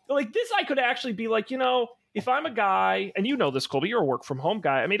 Like this, I could actually be like, if I'm a guy, and you know this, Colby, you're a work from home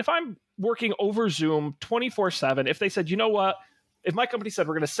guy. I mean, if I'm working over Zoom 24/7, if they said, you know what? If my company said,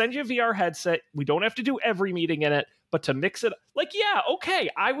 we're going to send you a VR headset, we don't have to do every meeting in it, but to mix it, like, yeah, okay,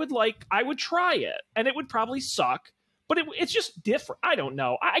 I would try it, and it would probably suck, but it's just different. I don't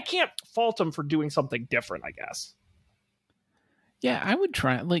know. I can't fault them for doing something different, I guess. Yeah, I would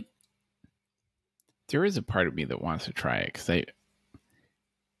try. Like, there is a part of me that wants to try it because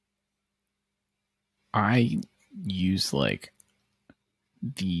I use like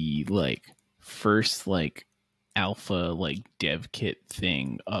the first alpha dev kit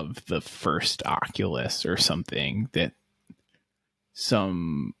thing of the first Oculus or something that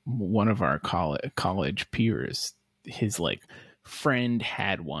one of our college peers, his friend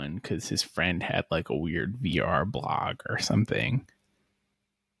had one because his friend had a weird VR blog or something.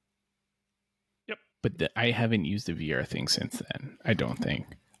 Yep. But I haven't used the VR thing since then, I don't think.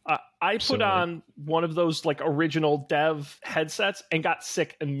 I put on one of those original dev headsets and got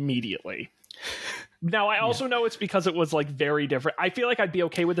sick immediately. Now, I also know it's because it was very different. I feel like I'd be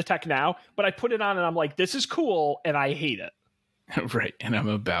okay with the tech now, but I put it on and I'm like, this is cool, and I hate it. Right, and I'm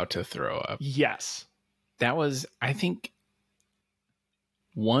about to throw up. Yes. That was, I think,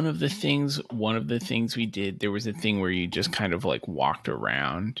 one of the things we did. There was a thing where you just kind of walked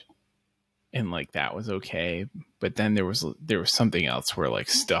around, and that was okay. But then there was something else where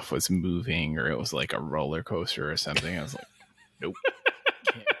stuff was moving, or it was a roller coaster or something. I was like, nope.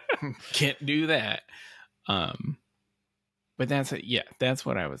 Can't do that. But that's it. Yeah, that's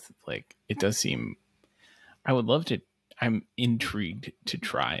what I was like. It does seem, I would love to, I'm intrigued to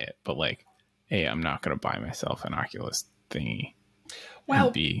try it, but hey, I'm not going to buy myself an Oculus thingy.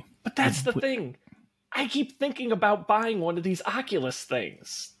 Well, but that's the thing. I keep thinking about buying one of these Oculus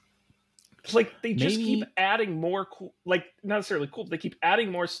things. They just keep adding more cool, not necessarily cool, but they keep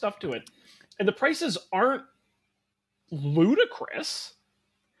adding more stuff to it. And the prices aren't ludicrous.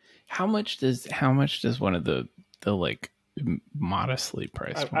 How much does one of the modestly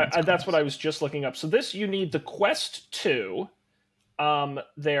priced ones cost? That's what I was just looking up. So this, you need the Quest 2.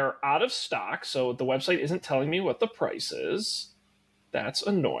 They're out of stock, so the website isn't telling me what the price is. That's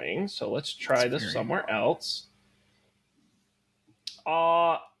annoying. So let's try this somewhere else.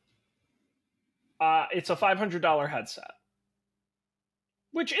 It's a $500 headset,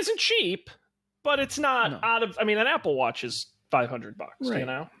 which isn't cheap, but it's not out of. I mean, an Apple Watch is $500. Right. You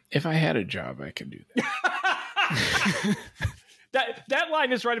know, if I had a job, I could do that. that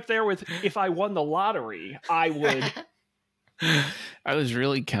line is right up there with if I won the lottery, I would. I was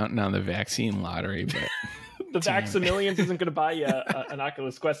really counting on the vaccine lottery, but the Vaximillions isn't going to buy you an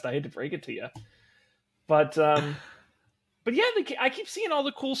Oculus Quest. I hate to break it to you, but yeah, I keep seeing all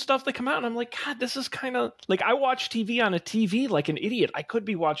the cool stuff that come out, and I'm like, God, this is kind of I watch TV on a TV like an idiot. I could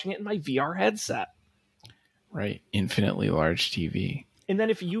be watching it in my VR headset. Right, infinitely large TV. And then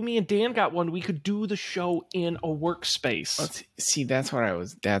if you, me, and Dan got one, we could do the show in a workspace. See, that's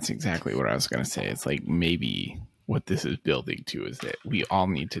exactly what I was going to say. It's maybe what this is building to is that we all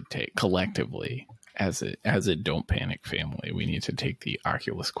need to take collectively as a Don't Panic family. We need to take the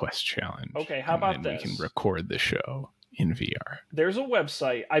Oculus Quest challenge. Okay, how about this? We can record the show in VR. There's a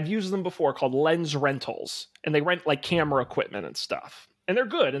website, I've used them before, called Lens Rentals, and they rent camera equipment and stuff. And they're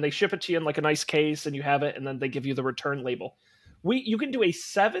good, and they ship it to you in a nice case, and you have it, and then they give you the return label. You can do a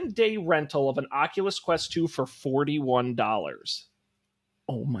 7-day rental of an Oculus Quest 2 for $41.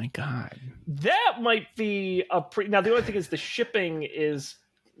 Oh my God. That might be now the only thing is the shipping is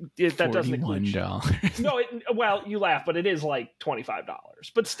that doesn't include $41. No, well, you laugh, but it is $25.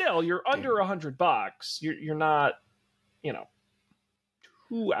 But still, you're under $100. You're not,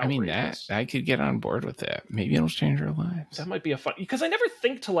 too I mean, outrageous. that I could get on board with that. Maybe it'll change our lives. That might be a fun, because I never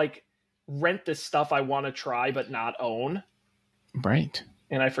think to like rent this stuff I want to try but not own. Right.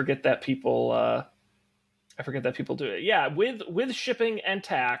 And I forget that people do it. Yeah, with shipping and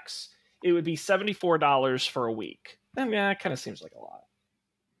tax, it would be $74 for a week. And yeah, it kind of seems like a lot.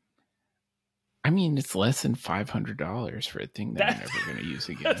 I mean, it's less than $500 for a thing that I'm never going to use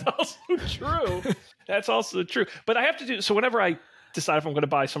again. That's also true. That's also true. But I have to do so whenever I decide if I'm going to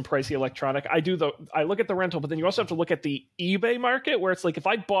buy some pricey electronic, I look at the rental, but then you also have to look at the eBay market, where it's like if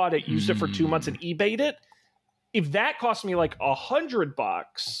I bought it, used it for 2 months, and eBayed it, if that cost me like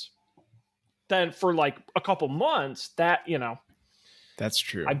 $100, then for like a couple months, that, you know, that's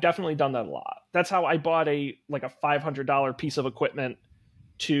true. I've definitely done that a lot. That's how I bought a $500 piece of equipment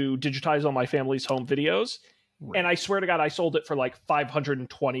to digitize all my family's home videos. Right. And I swear to God, I sold it for like $520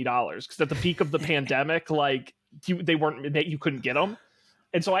 because at the peak of the pandemic, like you couldn't get them.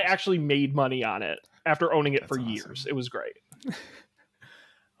 And so I actually made money on it after owning it for years. It was great.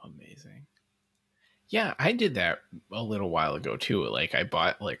 Amazing. Yeah, I did that a little while ago too. Like I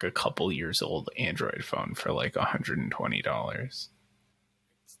bought like a couple years old Android phone for like $120.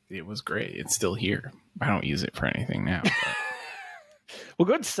 It was great. It's still here. I don't use it for anything now. But. Well,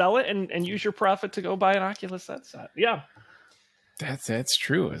 good. Sell it and use your profit to go buy an Oculus headset. Yeah, that's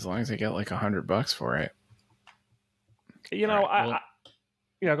true. As long as I get like $100 for it. You know, right,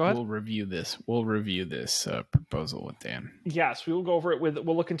 yeah. Go ahead. We'll review this. Proposal with Dan. Yes, we will go over it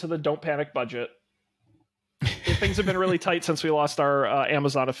We'll look into the Don't Panic budget. Things have been really tight since we lost our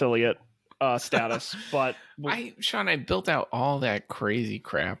Amazon affiliate status. But Sean, I built out all that crazy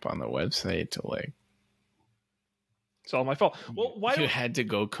crap on the website to like. It's all my fault. Well, why you had to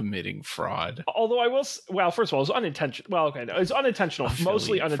go committing fraud? Although I will. Well, first of all, it was unintentional. Well, okay, no, it's unintentional,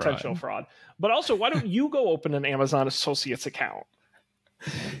 mostly unintentional fraud. But also, why don't you go open an Amazon Associates account?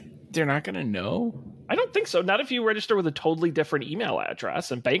 They're not going to know. I don't think so. Not if you register with a totally different email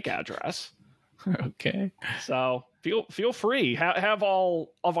address and bank address. Okay. So feel free. Have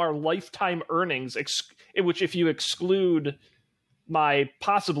all of our lifetime earnings, which if you exclude my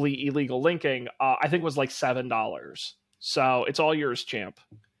possibly illegal linking, I think was like $7. So it's all yours, champ.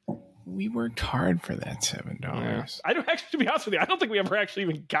 We worked hard for that $7. Yeah. I don't actually, to be honest with you, I don't think we ever actually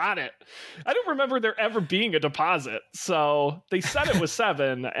even got it. I don't remember there ever being a deposit. So they said it was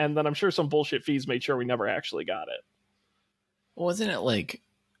 $7, and then I'm sure some bullshit fees made sure we never actually got it. Wasn't it like,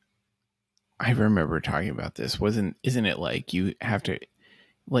 I remember talking about this. Isn't it like you have to,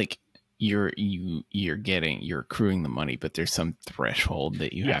 like, you're accruing the money, but there's some threshold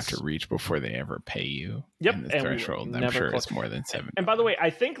that you have to reach before they ever pay you. Yep. And the threshold, I'm sure it's more than $7. And by the way,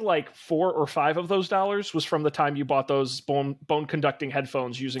 I think like $4 or $5 of those dollars was from the time you bought those bone conducting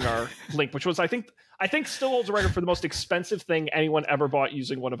headphones using our link, which was I think still holds a record for the most expensive thing anyone ever bought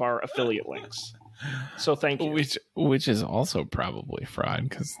using one of our affiliate links. So thank you. Which is also probably fraud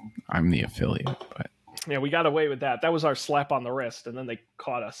because I'm the affiliate. But yeah, we got away with that. That was our slap on the wrist, and then they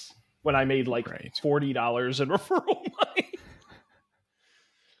caught us when I made like $40 in referral money.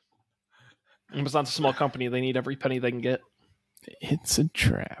 Amazon's a small company. They need every penny they can get. It's a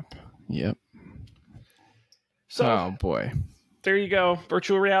trap. Yep. So, oh, boy. There you go.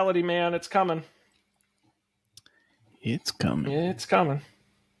 Virtual reality, man. It's coming. It's coming. It's coming.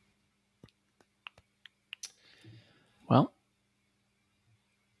 Well.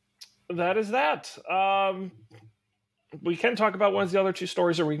 That is that. We can talk about one of the other two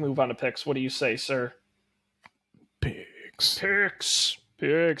stories, or we can move on to picks. What do you say, sir? Picks.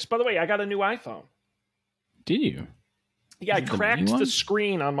 By the way, I got a new iPhone. Did you? Yeah, I cracked the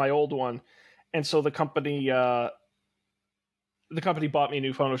screen on my old one, and so the company bought me a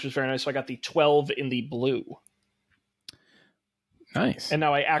new phone, which was very nice. So I got the 12 in the blue. Nice. And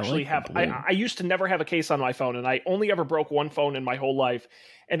now I actually I used to never have a case on my phone, and I only ever broke one phone in my whole life.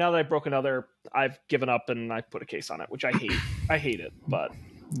 And now that I broke another, I've given up and I put a case on it, which I hate. I hate it, but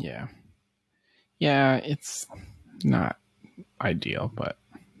yeah, it's not ideal, but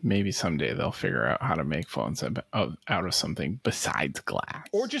maybe someday they'll figure out how to make phones out of something besides glass,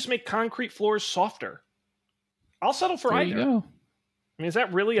 or just make concrete floors softer. I'll settle for either. I mean, is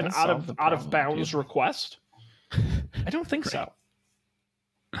that really an out of bounds request? I don't think so.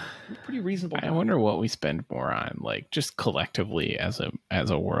 Pretty reasonable. I wonder what we spend more on, like just collectively as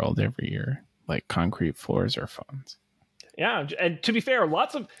a world every year, like concrete floors or phones. Yeah, and to be fair,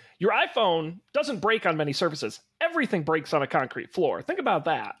 lots of your iPhone doesn't break on many surfaces. Everything breaks on a concrete floor. Think about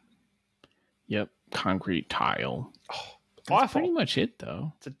that. Yep, concrete tile. Oh, that's pretty much it,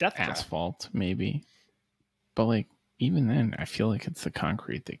 though. It's a death asphalt, trap. Maybe, but like even then, I feel like it's the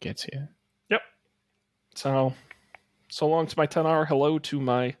concrete that gets you. Yep. So So long to my 10R. Hello to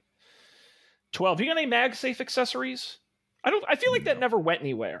my 12. You got any MagSafe accessories? I feel like that never went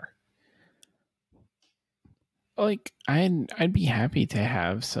anywhere. Like I'd be happy to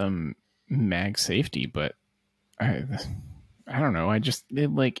have some mag safety, but I don't know.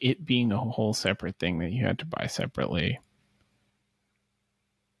 Like it being a whole separate thing that you had to buy separately.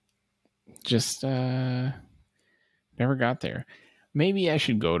 Just never got there. Maybe I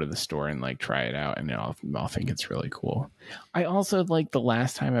should go to the store and like try it out, and I'll think it's really cool. I also like the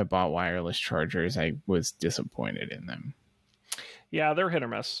last time I bought wireless chargers, I was disappointed in them. Yeah, they're hit or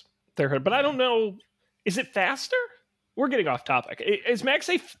miss. But I don't know. Is it faster? We're getting off topic. Is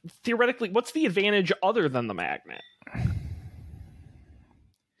MagSafe theoretically? What's the advantage other than the magnet?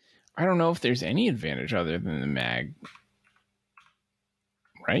 I don't know if there's any advantage other than the mag,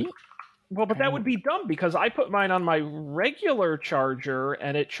 right? Well, but that would be dumb because I put mine on my regular charger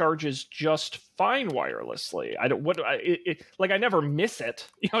and it charges just fine wirelessly. I never miss it.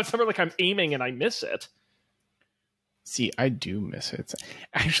 It's never like I'm aiming and I miss it. See, I do miss it.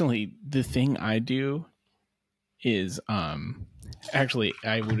 Actually, the thing I do is actually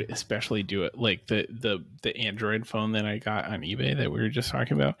I would especially do it like the Android phone that I got on eBay that we were just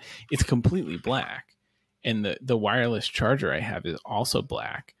talking about. It's completely black, and the wireless charger I have is also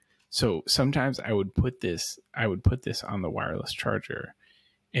black. So sometimes I would put this on the wireless charger,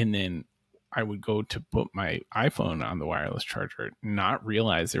 and then I would go to put my iPhone on the wireless charger, not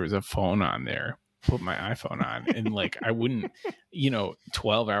realize there was a phone on there, put my iPhone on, and like I wouldn't,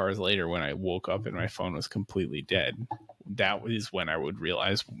 12 hours later when I woke up and my phone was completely dead, that is when I would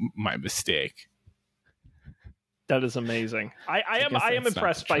realize my mistake. That is amazing. I am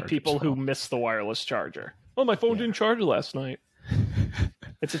impressed by people who miss the wireless charger. Oh, my phone didn't charge last night.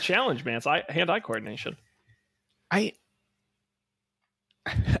 It's a challenge, man. It's hand-eye coordination. I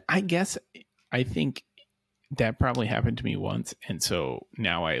guess I think that probably happened to me once, and so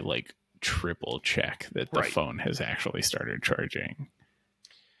now I like triple check that the phone has actually started charging.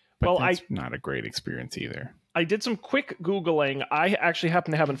 But that's not a great experience either. I did some quick Googling. I actually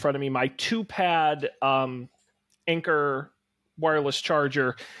happen to have in front of me my 2-pad Anker wireless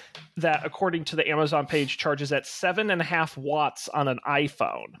charger that, according to the Amazon page, charges at 7.5 watts on an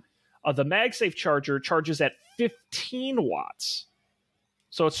iPhone. The MagSafe charger charges at 15 watts.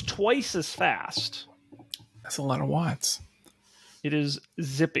 So it's twice as fast. That's a lot of watts. It is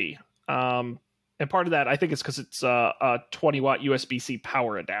zippy. And part of that, I think, is because it's a 20-watt USB-C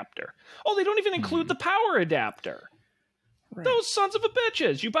power adapter. Oh, they don't even include the power adapter. Right. Those sons of a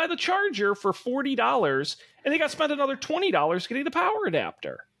bitches. You buy the charger for $40, and they got spent another $20 getting the power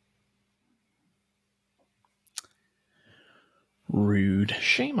adapter. Rude.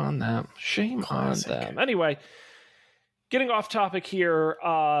 Shame on them. Shame Classic. On them. Anyway, getting off topic here.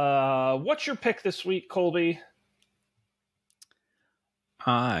 What's your pick this week, Colby?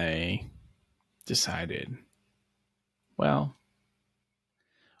 I decided, well,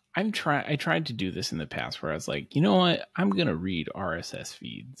 I tried to do this in the past where I was like, you know what? I'm going to read RSS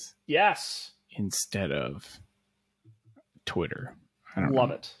feeds. Yes. Instead of Twitter. I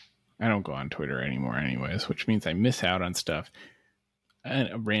Love it. I don't go on Twitter anymore anyways, which means I miss out on stuff. And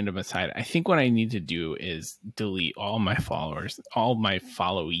a random aside, I think what I need to do is delete all my followers, all my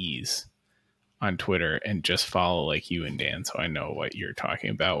followees on Twitter, and just follow like you and Dan, so I know what you're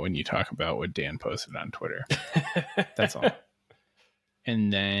talking about when you talk about what Dan posted on Twitter. That's all.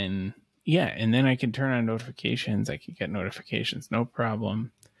 And then I can turn on notifications. I can get notifications, no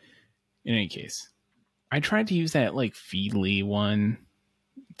problem. In any case, I tried to use that like Feedly one,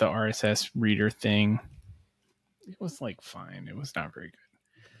 the RSS reader thing. It was like fine. It was not very good.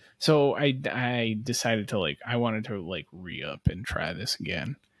 So I decided to I wanted to like re-up and try this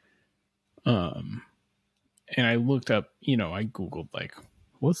again. And I looked up, I Googled like,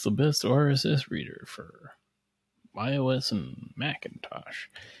 what's the best RSS reader for iOS and Macintosh?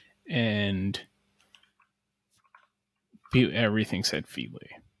 And everything said Feedly,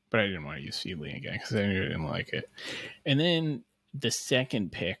 but I didn't want to use Feedly again because I didn't like it. And then the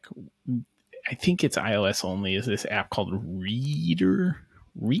second pick, I think it's iOS only, is this app called Reader.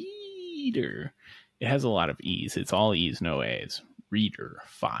 It has a lot of E's. It's all E's, no A's. Reader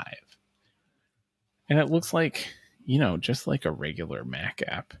 5. And it looks like, just like a regular Mac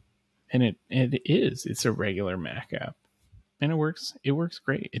app. And it is. It's a regular Mac app. And it works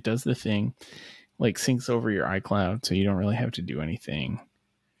great. It does the thing, like syncs over your iCloud, so you don't really have to do anything.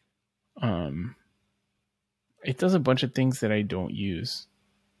 It does a bunch of things that I don't use.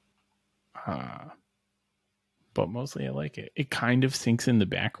 But mostly I like it. It kind of syncs in the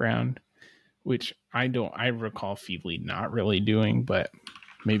background, which I recall Feedly not really doing, but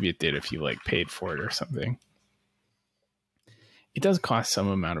maybe it did if you paid for it or something. it does cost some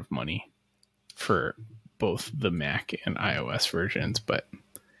amount of money for both the Mac and iOS versions, but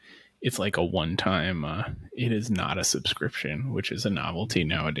it's like a one-time. It is not a subscription, which is a novelty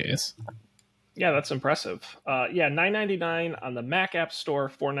nowadays. Yeah, that's impressive. Yeah, $9.99 on the Mac App Store,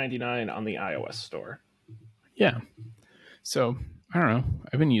 $4.99 on the iOS Store. Yeah. So I don't know.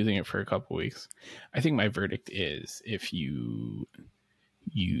 I've been using it for a couple weeks. I think my verdict is if you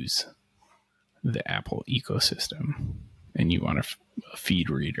use the Apple ecosystem and you want a feed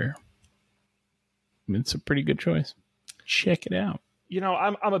reader, it's a pretty good choice. Check it out. You know,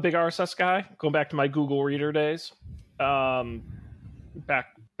 I'm a big RSS guy. Going back to my Google Reader days, back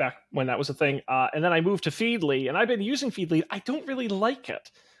when that was a thing, and then I moved to Feedly, and I've been using Feedly. I don't really like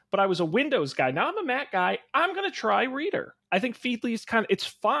it, but I was a Windows guy. Now I'm a Mac guy. I'm going to try Reader. I think Feedly's it's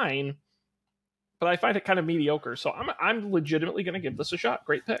fine, but I find it kind of mediocre. So I'm legitimately going to give this a shot.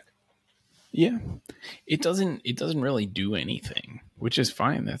 Great pick. Yeah, it doesn't really do anything, which is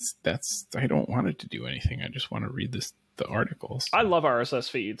fine. That's I don't want it to do anything. I just want to read the articles. I love RSS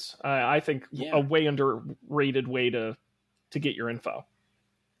feeds. I think a way underrated way to get your info.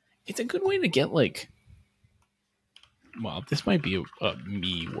 It's a good way to get well, this might be a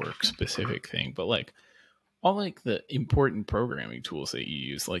me work specific thing, but all the important programming tools that you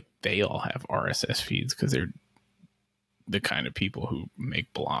use, they all have RSS feeds because they're the kind of people who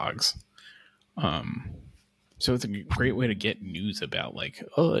make blogs. So it's a great way to get news about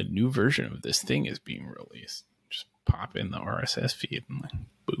a new version of this thing is being released. Just pop in the RSS feed and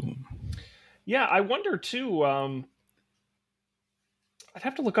boom. Yeah, I wonder too. I'd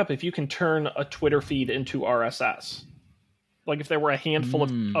have to look up if you can turn a Twitter feed into RSS. If there were a handful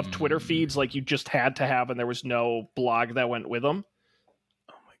of Twitter feeds you just had to have and there was no blog that went with them.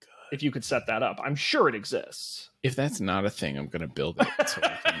 Oh my God. If you could set that up. I'm sure it exists. If that's not a thing, I'm going to build it. So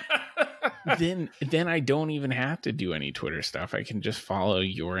then I don't even have to do any Twitter stuff. I can just follow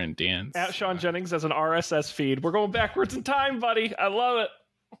your and Dan's. At Sean Jennings as an RSS feed. We're going backwards in time, buddy. I love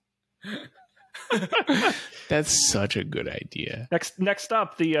it. That's such a good idea. Next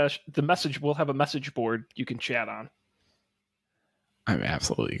up, the message. We'll have a message board you can chat on. I'm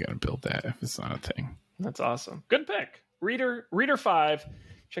absolutely going to build that if it's not a thing. That's awesome. Good pick. Reader 5.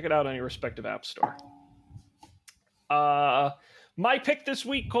 Check it out on your respective app store. My pick this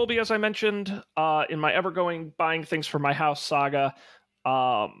week, Colby, as I mentioned, in my ever-going buying things for my house saga,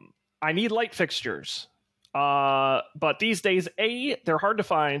 I need light fixtures. But these days, A, they're hard to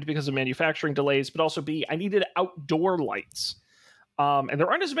find because of manufacturing delays, but also B, I needed outdoor lights. And there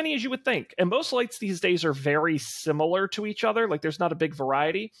aren't as many as you would think. And most lights these days are very similar to each other. There's not a big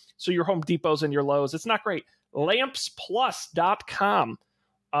variety. So your Home Depots and your Lowe's, it's not great. LampsPlus.com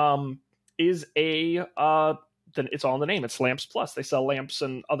is then it's all in the name. It's Lamps Plus. They sell lamps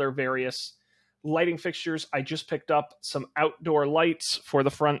and other various lighting fixtures. I just picked up some outdoor lights for the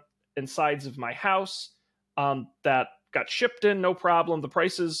front and sides of my house that got shipped in, no problem. The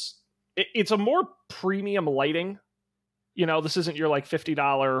prices, it's a more premium lighting. This isn't your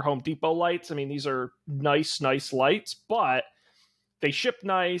 $50 Home Depot lights. I mean, these are nice lights, but they ship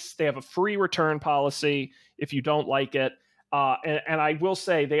nice. They have a free return policy if you don't like it. And I will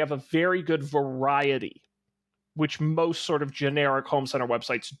say they have a very good variety, which most sort of generic home center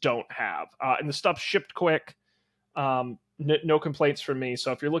websites don't have. And the stuff shipped quick. No complaints from me.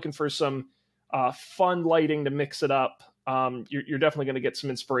 So if you're looking for some fun lighting to mix it up, you're definitely going to get some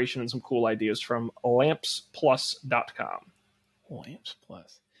inspiration and some cool ideas from lampsplus.com. Lamps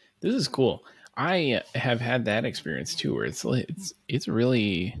Plus. This is cool. I have had that experience too, where it's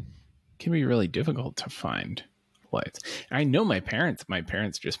really can be really difficult to find lights. And I know my parents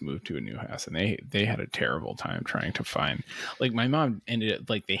just moved to a new house and they had a terrible time trying to find, my mom ended up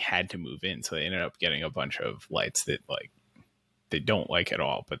they had to move in, so they ended up getting a bunch of lights that they don't like at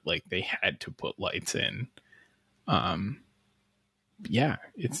all, but they had to put lights in. Yeah,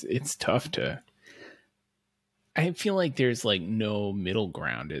 it's tough to. I feel like there's no middle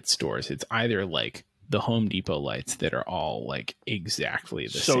ground at stores. It's either the Home Depot lights that are all exactly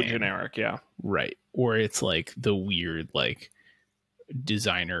the same. So generic, yeah. Right. Or it's the weird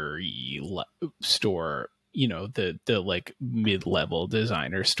designer-y store, the mid-level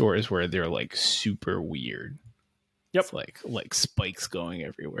designer stores where they're super weird. Yep. It's spikes going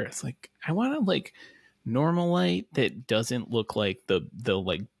everywhere. It's I want to normal light that doesn't look like the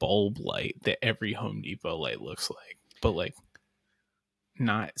bulb light that every Home Depot light looks like, but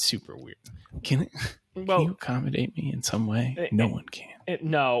not super weird. Can you accommodate me in some way? No one can.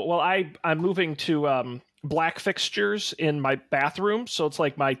 No. Well, I'm moving to black fixtures in my bathroom, so it's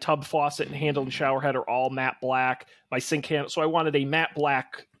my tub faucet and handle and shower head are all matte black. My sink handle, so I wanted a matte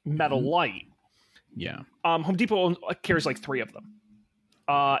black metal light. Yeah. Home Depot carries like 3 of them.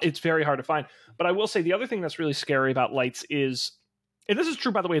 It's very hard to find. But I will say the other thing that's really scary about lights is, and this is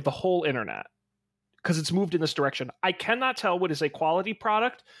true, by the way, of the whole internet, because it's moved in this direction. I cannot tell what is a quality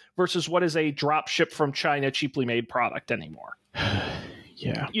product versus what is a drop ship from China, cheaply made product anymore.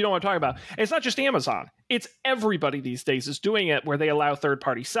 Yeah. You know what I'm talking about. And it's not just Amazon. It's everybody these days is doing it, where they allow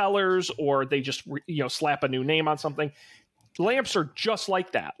third-party sellers, or they just slap a new name on something. Lamps are just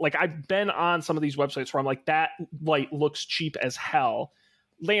like that. Like, I've been on some of these websites where I'm like, that light looks cheap as hell.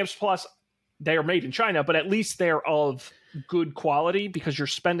 Lamps Plus, they are made in China, but at least they're of good quality because you're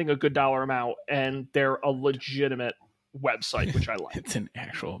spending a good dollar amount and they're a legitimate website, which I like. It's an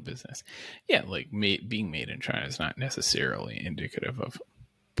actual business. Yeah, like being made in China is not necessarily indicative of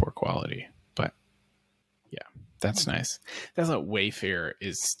poor quality, but yeah, that's nice. That's what Wayfair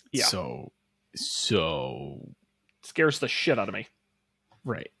is. So scares the shit out of me.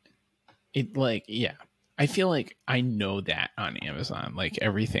 Right. It like, yeah. I feel like I know that on Amazon. Like,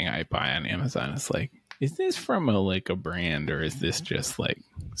 everything I buy on Amazon is like, is this from a brand, or is this just like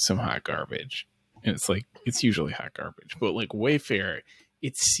some hot garbage? And it's like, it's usually hot garbage. But like Wayfair,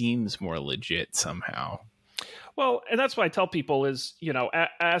 it seems more legit somehow. Well, and that's what I tell people is,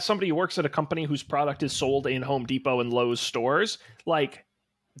 as somebody who works at a company whose product is sold in Home Depot and Lowe's stores, like,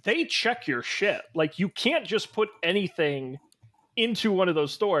 they check your shit. Like, you can't just put anything into one of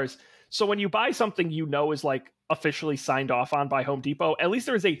those stores. So when you buy something is like officially signed off on by Home Depot, at least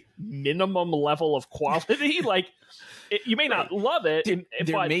there is a minimum level of quality. Like, you may not love it.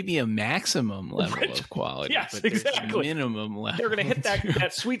 There may be a maximum level of quality. Yes, but exactly. Minimum level. They're going to hit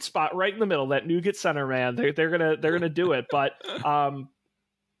that sweet spot right in the middle, that nougat center, man. They're gonna do it. But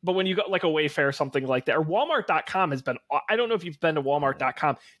when you got like a Wayfair or something like that, or Walmart.com has been, I don't know if you've been to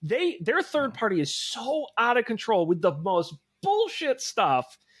Walmart.com. Their third party is so out of control with the most bullshit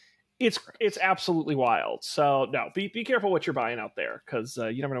stuff. It's absolutely wild. So no, be careful what you're buying out there, because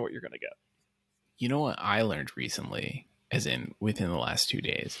you never know what you're going to get. You know what I learned recently, as in within the last 2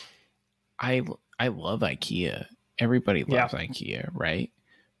 days? I love IKEA. Everybody loves IKEA, right?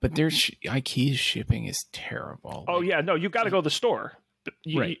 But their IKEA's shipping is terrible. Oh, yeah. No, you've got to go to the store.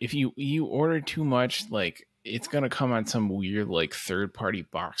 Right. If you order too much, like, it's going to come on some weird, like, third-party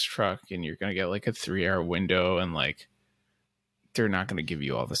box truck, and you're going to get, like, a 3-hour window, and, like, they're not going to give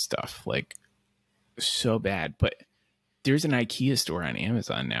you all the stuff. Like, so bad. But there's an IKEA store on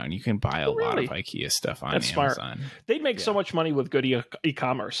Amazon now, and you can buy a lot of IKEA stuff on Amazon. Smart. They'd make so much money with good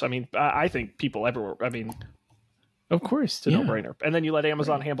e-commerce. I mean, I think people everywhere. I mean, of course, it's a no-brainer. And then you let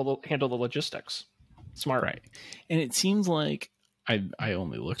Amazon handle the logistics. Smart, right? And it seems like I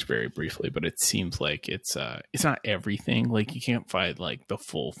only looked very briefly, but it seems like it's not everything. Like, you can't find like the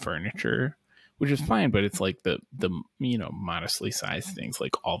full furniture, which is fine, but it's like the modestly sized things,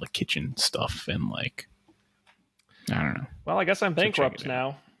 like all the kitchen stuff, and like, I don't know. Well, I guess I'm bankrupt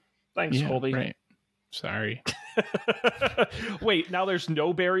now. Thanks, Colby. Right. Sorry. Wait, now there's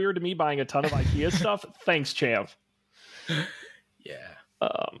no barrier to me buying a ton of IKEA stuff? Thanks, champ. Yeah.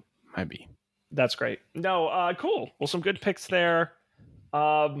 Might be. That's great. No, cool. Well, some good picks there.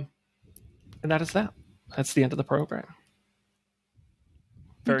 And that is that. That's the end of the program.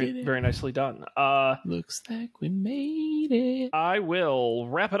 Very, very nicely done. Looks like we made it. I will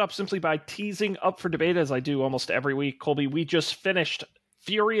wrap it up simply by teasing Up for Debate, as I do almost every week. Colby, we just finished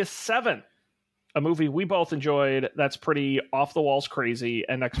Furious 7, a movie we both enjoyed. That's pretty off the walls crazy.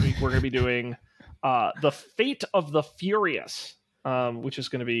 And next week we're going to be doing The Fate of the Furious, which is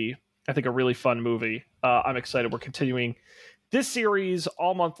going to be, I think, a really fun movie. I'm excited. We're continuing this series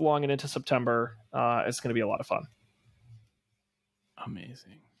all month long and into September. It's going to be a lot of fun.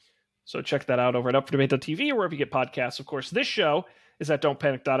 Amazing. So check that out over at upfordebate.tv or wherever you get podcasts. Of course, this show is at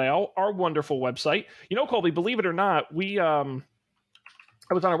don'tpanic.io, our wonderful website. You know, Colby, believe it or not, I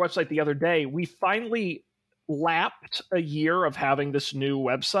was on our website the other day. We finally lapped a year of having this new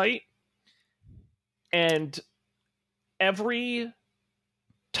website. And every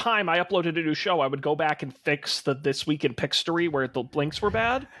time I uploaded a new show, I would go back and fix the This Week in Pixtory where the links were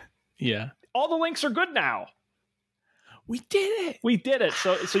bad. Yeah. All the links are good now. We did it.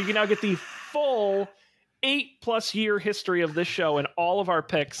 So you can now get the full 8+ year history of this show and all of our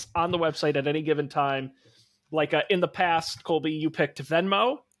picks on the website at any given time. Like in the past, Colby, you picked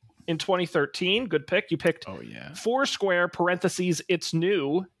Venmo in 2013. Good pick. You picked Foursquare, parentheses, it's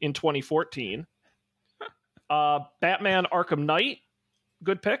new, in 2014. Batman Arkham Knight.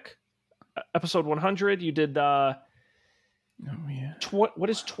 Good pick. Episode 100. You did... what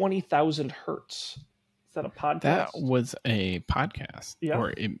is 20,000 Hertz? Is that a podcast? That was a podcast. Yeah. Or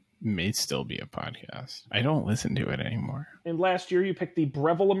it may still be a podcast. I don't listen to it anymore. And last year you picked the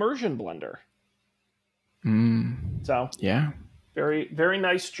Breville Immersion Blender. So Yeah. very, very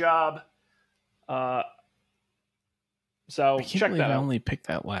nice job. So I can't check believe that I out. only picked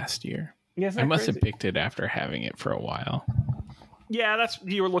that last year. Yeah, isn't I that must crazy? have picked it after having it for a while. Yeah,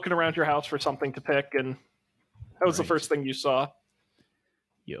 you were looking around your house for something to pick, and that was the Right. first thing you saw.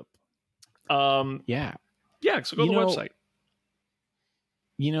 Yep. Yeah, Yeah. so go to the website.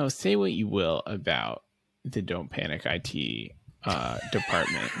 Say what you will about the Don't Panic IT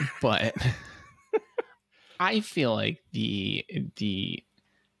department, but I feel like we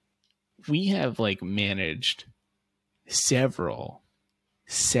have like managed several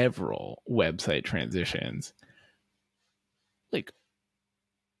website transitions like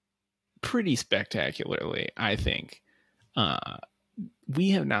pretty spectacularly. I think we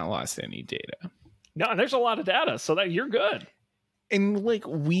have not lost any data. No, and there's a lot of data, so that you're good. And like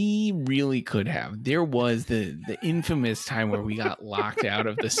we really could have. There was the infamous time where we got locked out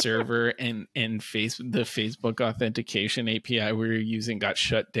of the server and the Facebook authentication API we were using got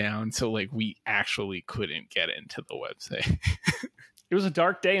shut down. So like we actually couldn't get into the website. It was a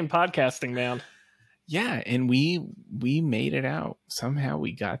dark day in podcasting, man. Yeah, and we made it out. Somehow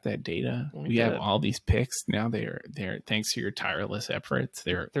we got that data. We have all these picks. Now they're thanks to your tireless efforts,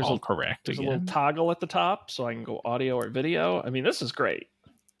 there's all correct There's again. a little toggle at the top so I can go audio or video. I mean, this is great.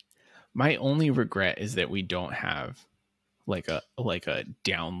 My only regret is that we don't have like a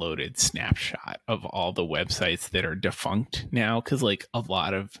downloaded snapshot of all the websites that are defunct now, because like a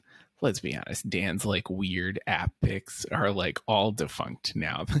lot of, let's be honest, Dan's like weird app picks are like all defunct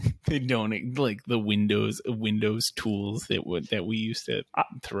now. They don't like the Windows tools that we used to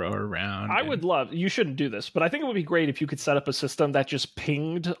throw around. I would love, you shouldn't do this, but I think it would be great if you could set up a system that just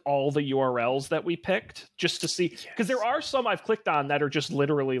pinged all the URLs that we picked just to see, because there are some I've clicked on that are just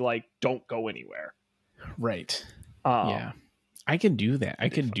literally like don't go anywhere. Right. Yeah. I could do that. I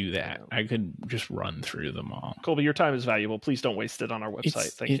could just run through them all. Colby, your time is valuable. Please don't waste it on our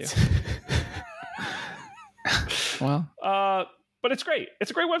website. Thank you. Well, but it's great. It's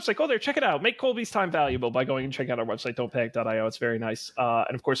a great website. Go there, check it out. Make Colby's time valuable by going and checking out our website, don'tpanic.io. It's very nice.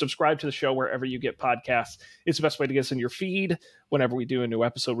 And of course, subscribe to the show wherever you get podcasts. It's the best way to get us in your feed whenever we do a new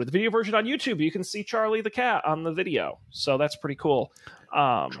episode. With the video version on YouTube, you can see Charlie the cat on the video. So that's pretty cool.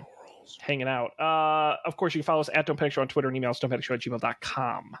 Hanging out. Of course, you can follow us at Don't Panic Show on Twitter and email us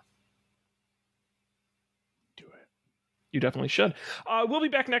don'tpanicshow@gmail.com. Do it. You definitely should. We'll be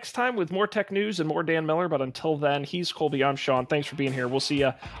back next time with more tech news and more Dan Miller, but until then, he's Colby, I'm Sean. Thanks for being here. We'll see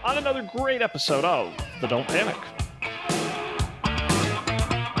you on another great episode of the Don't Panic.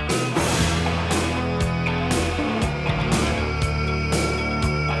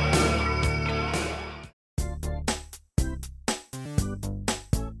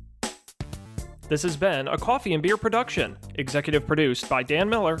 This has been a Coffee and Beer production, executive produced by Dan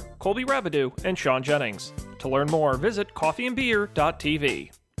Miller, Colby Rabideau, and Sean Jennings. To learn more, visit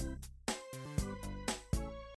coffeeandbeer.tv.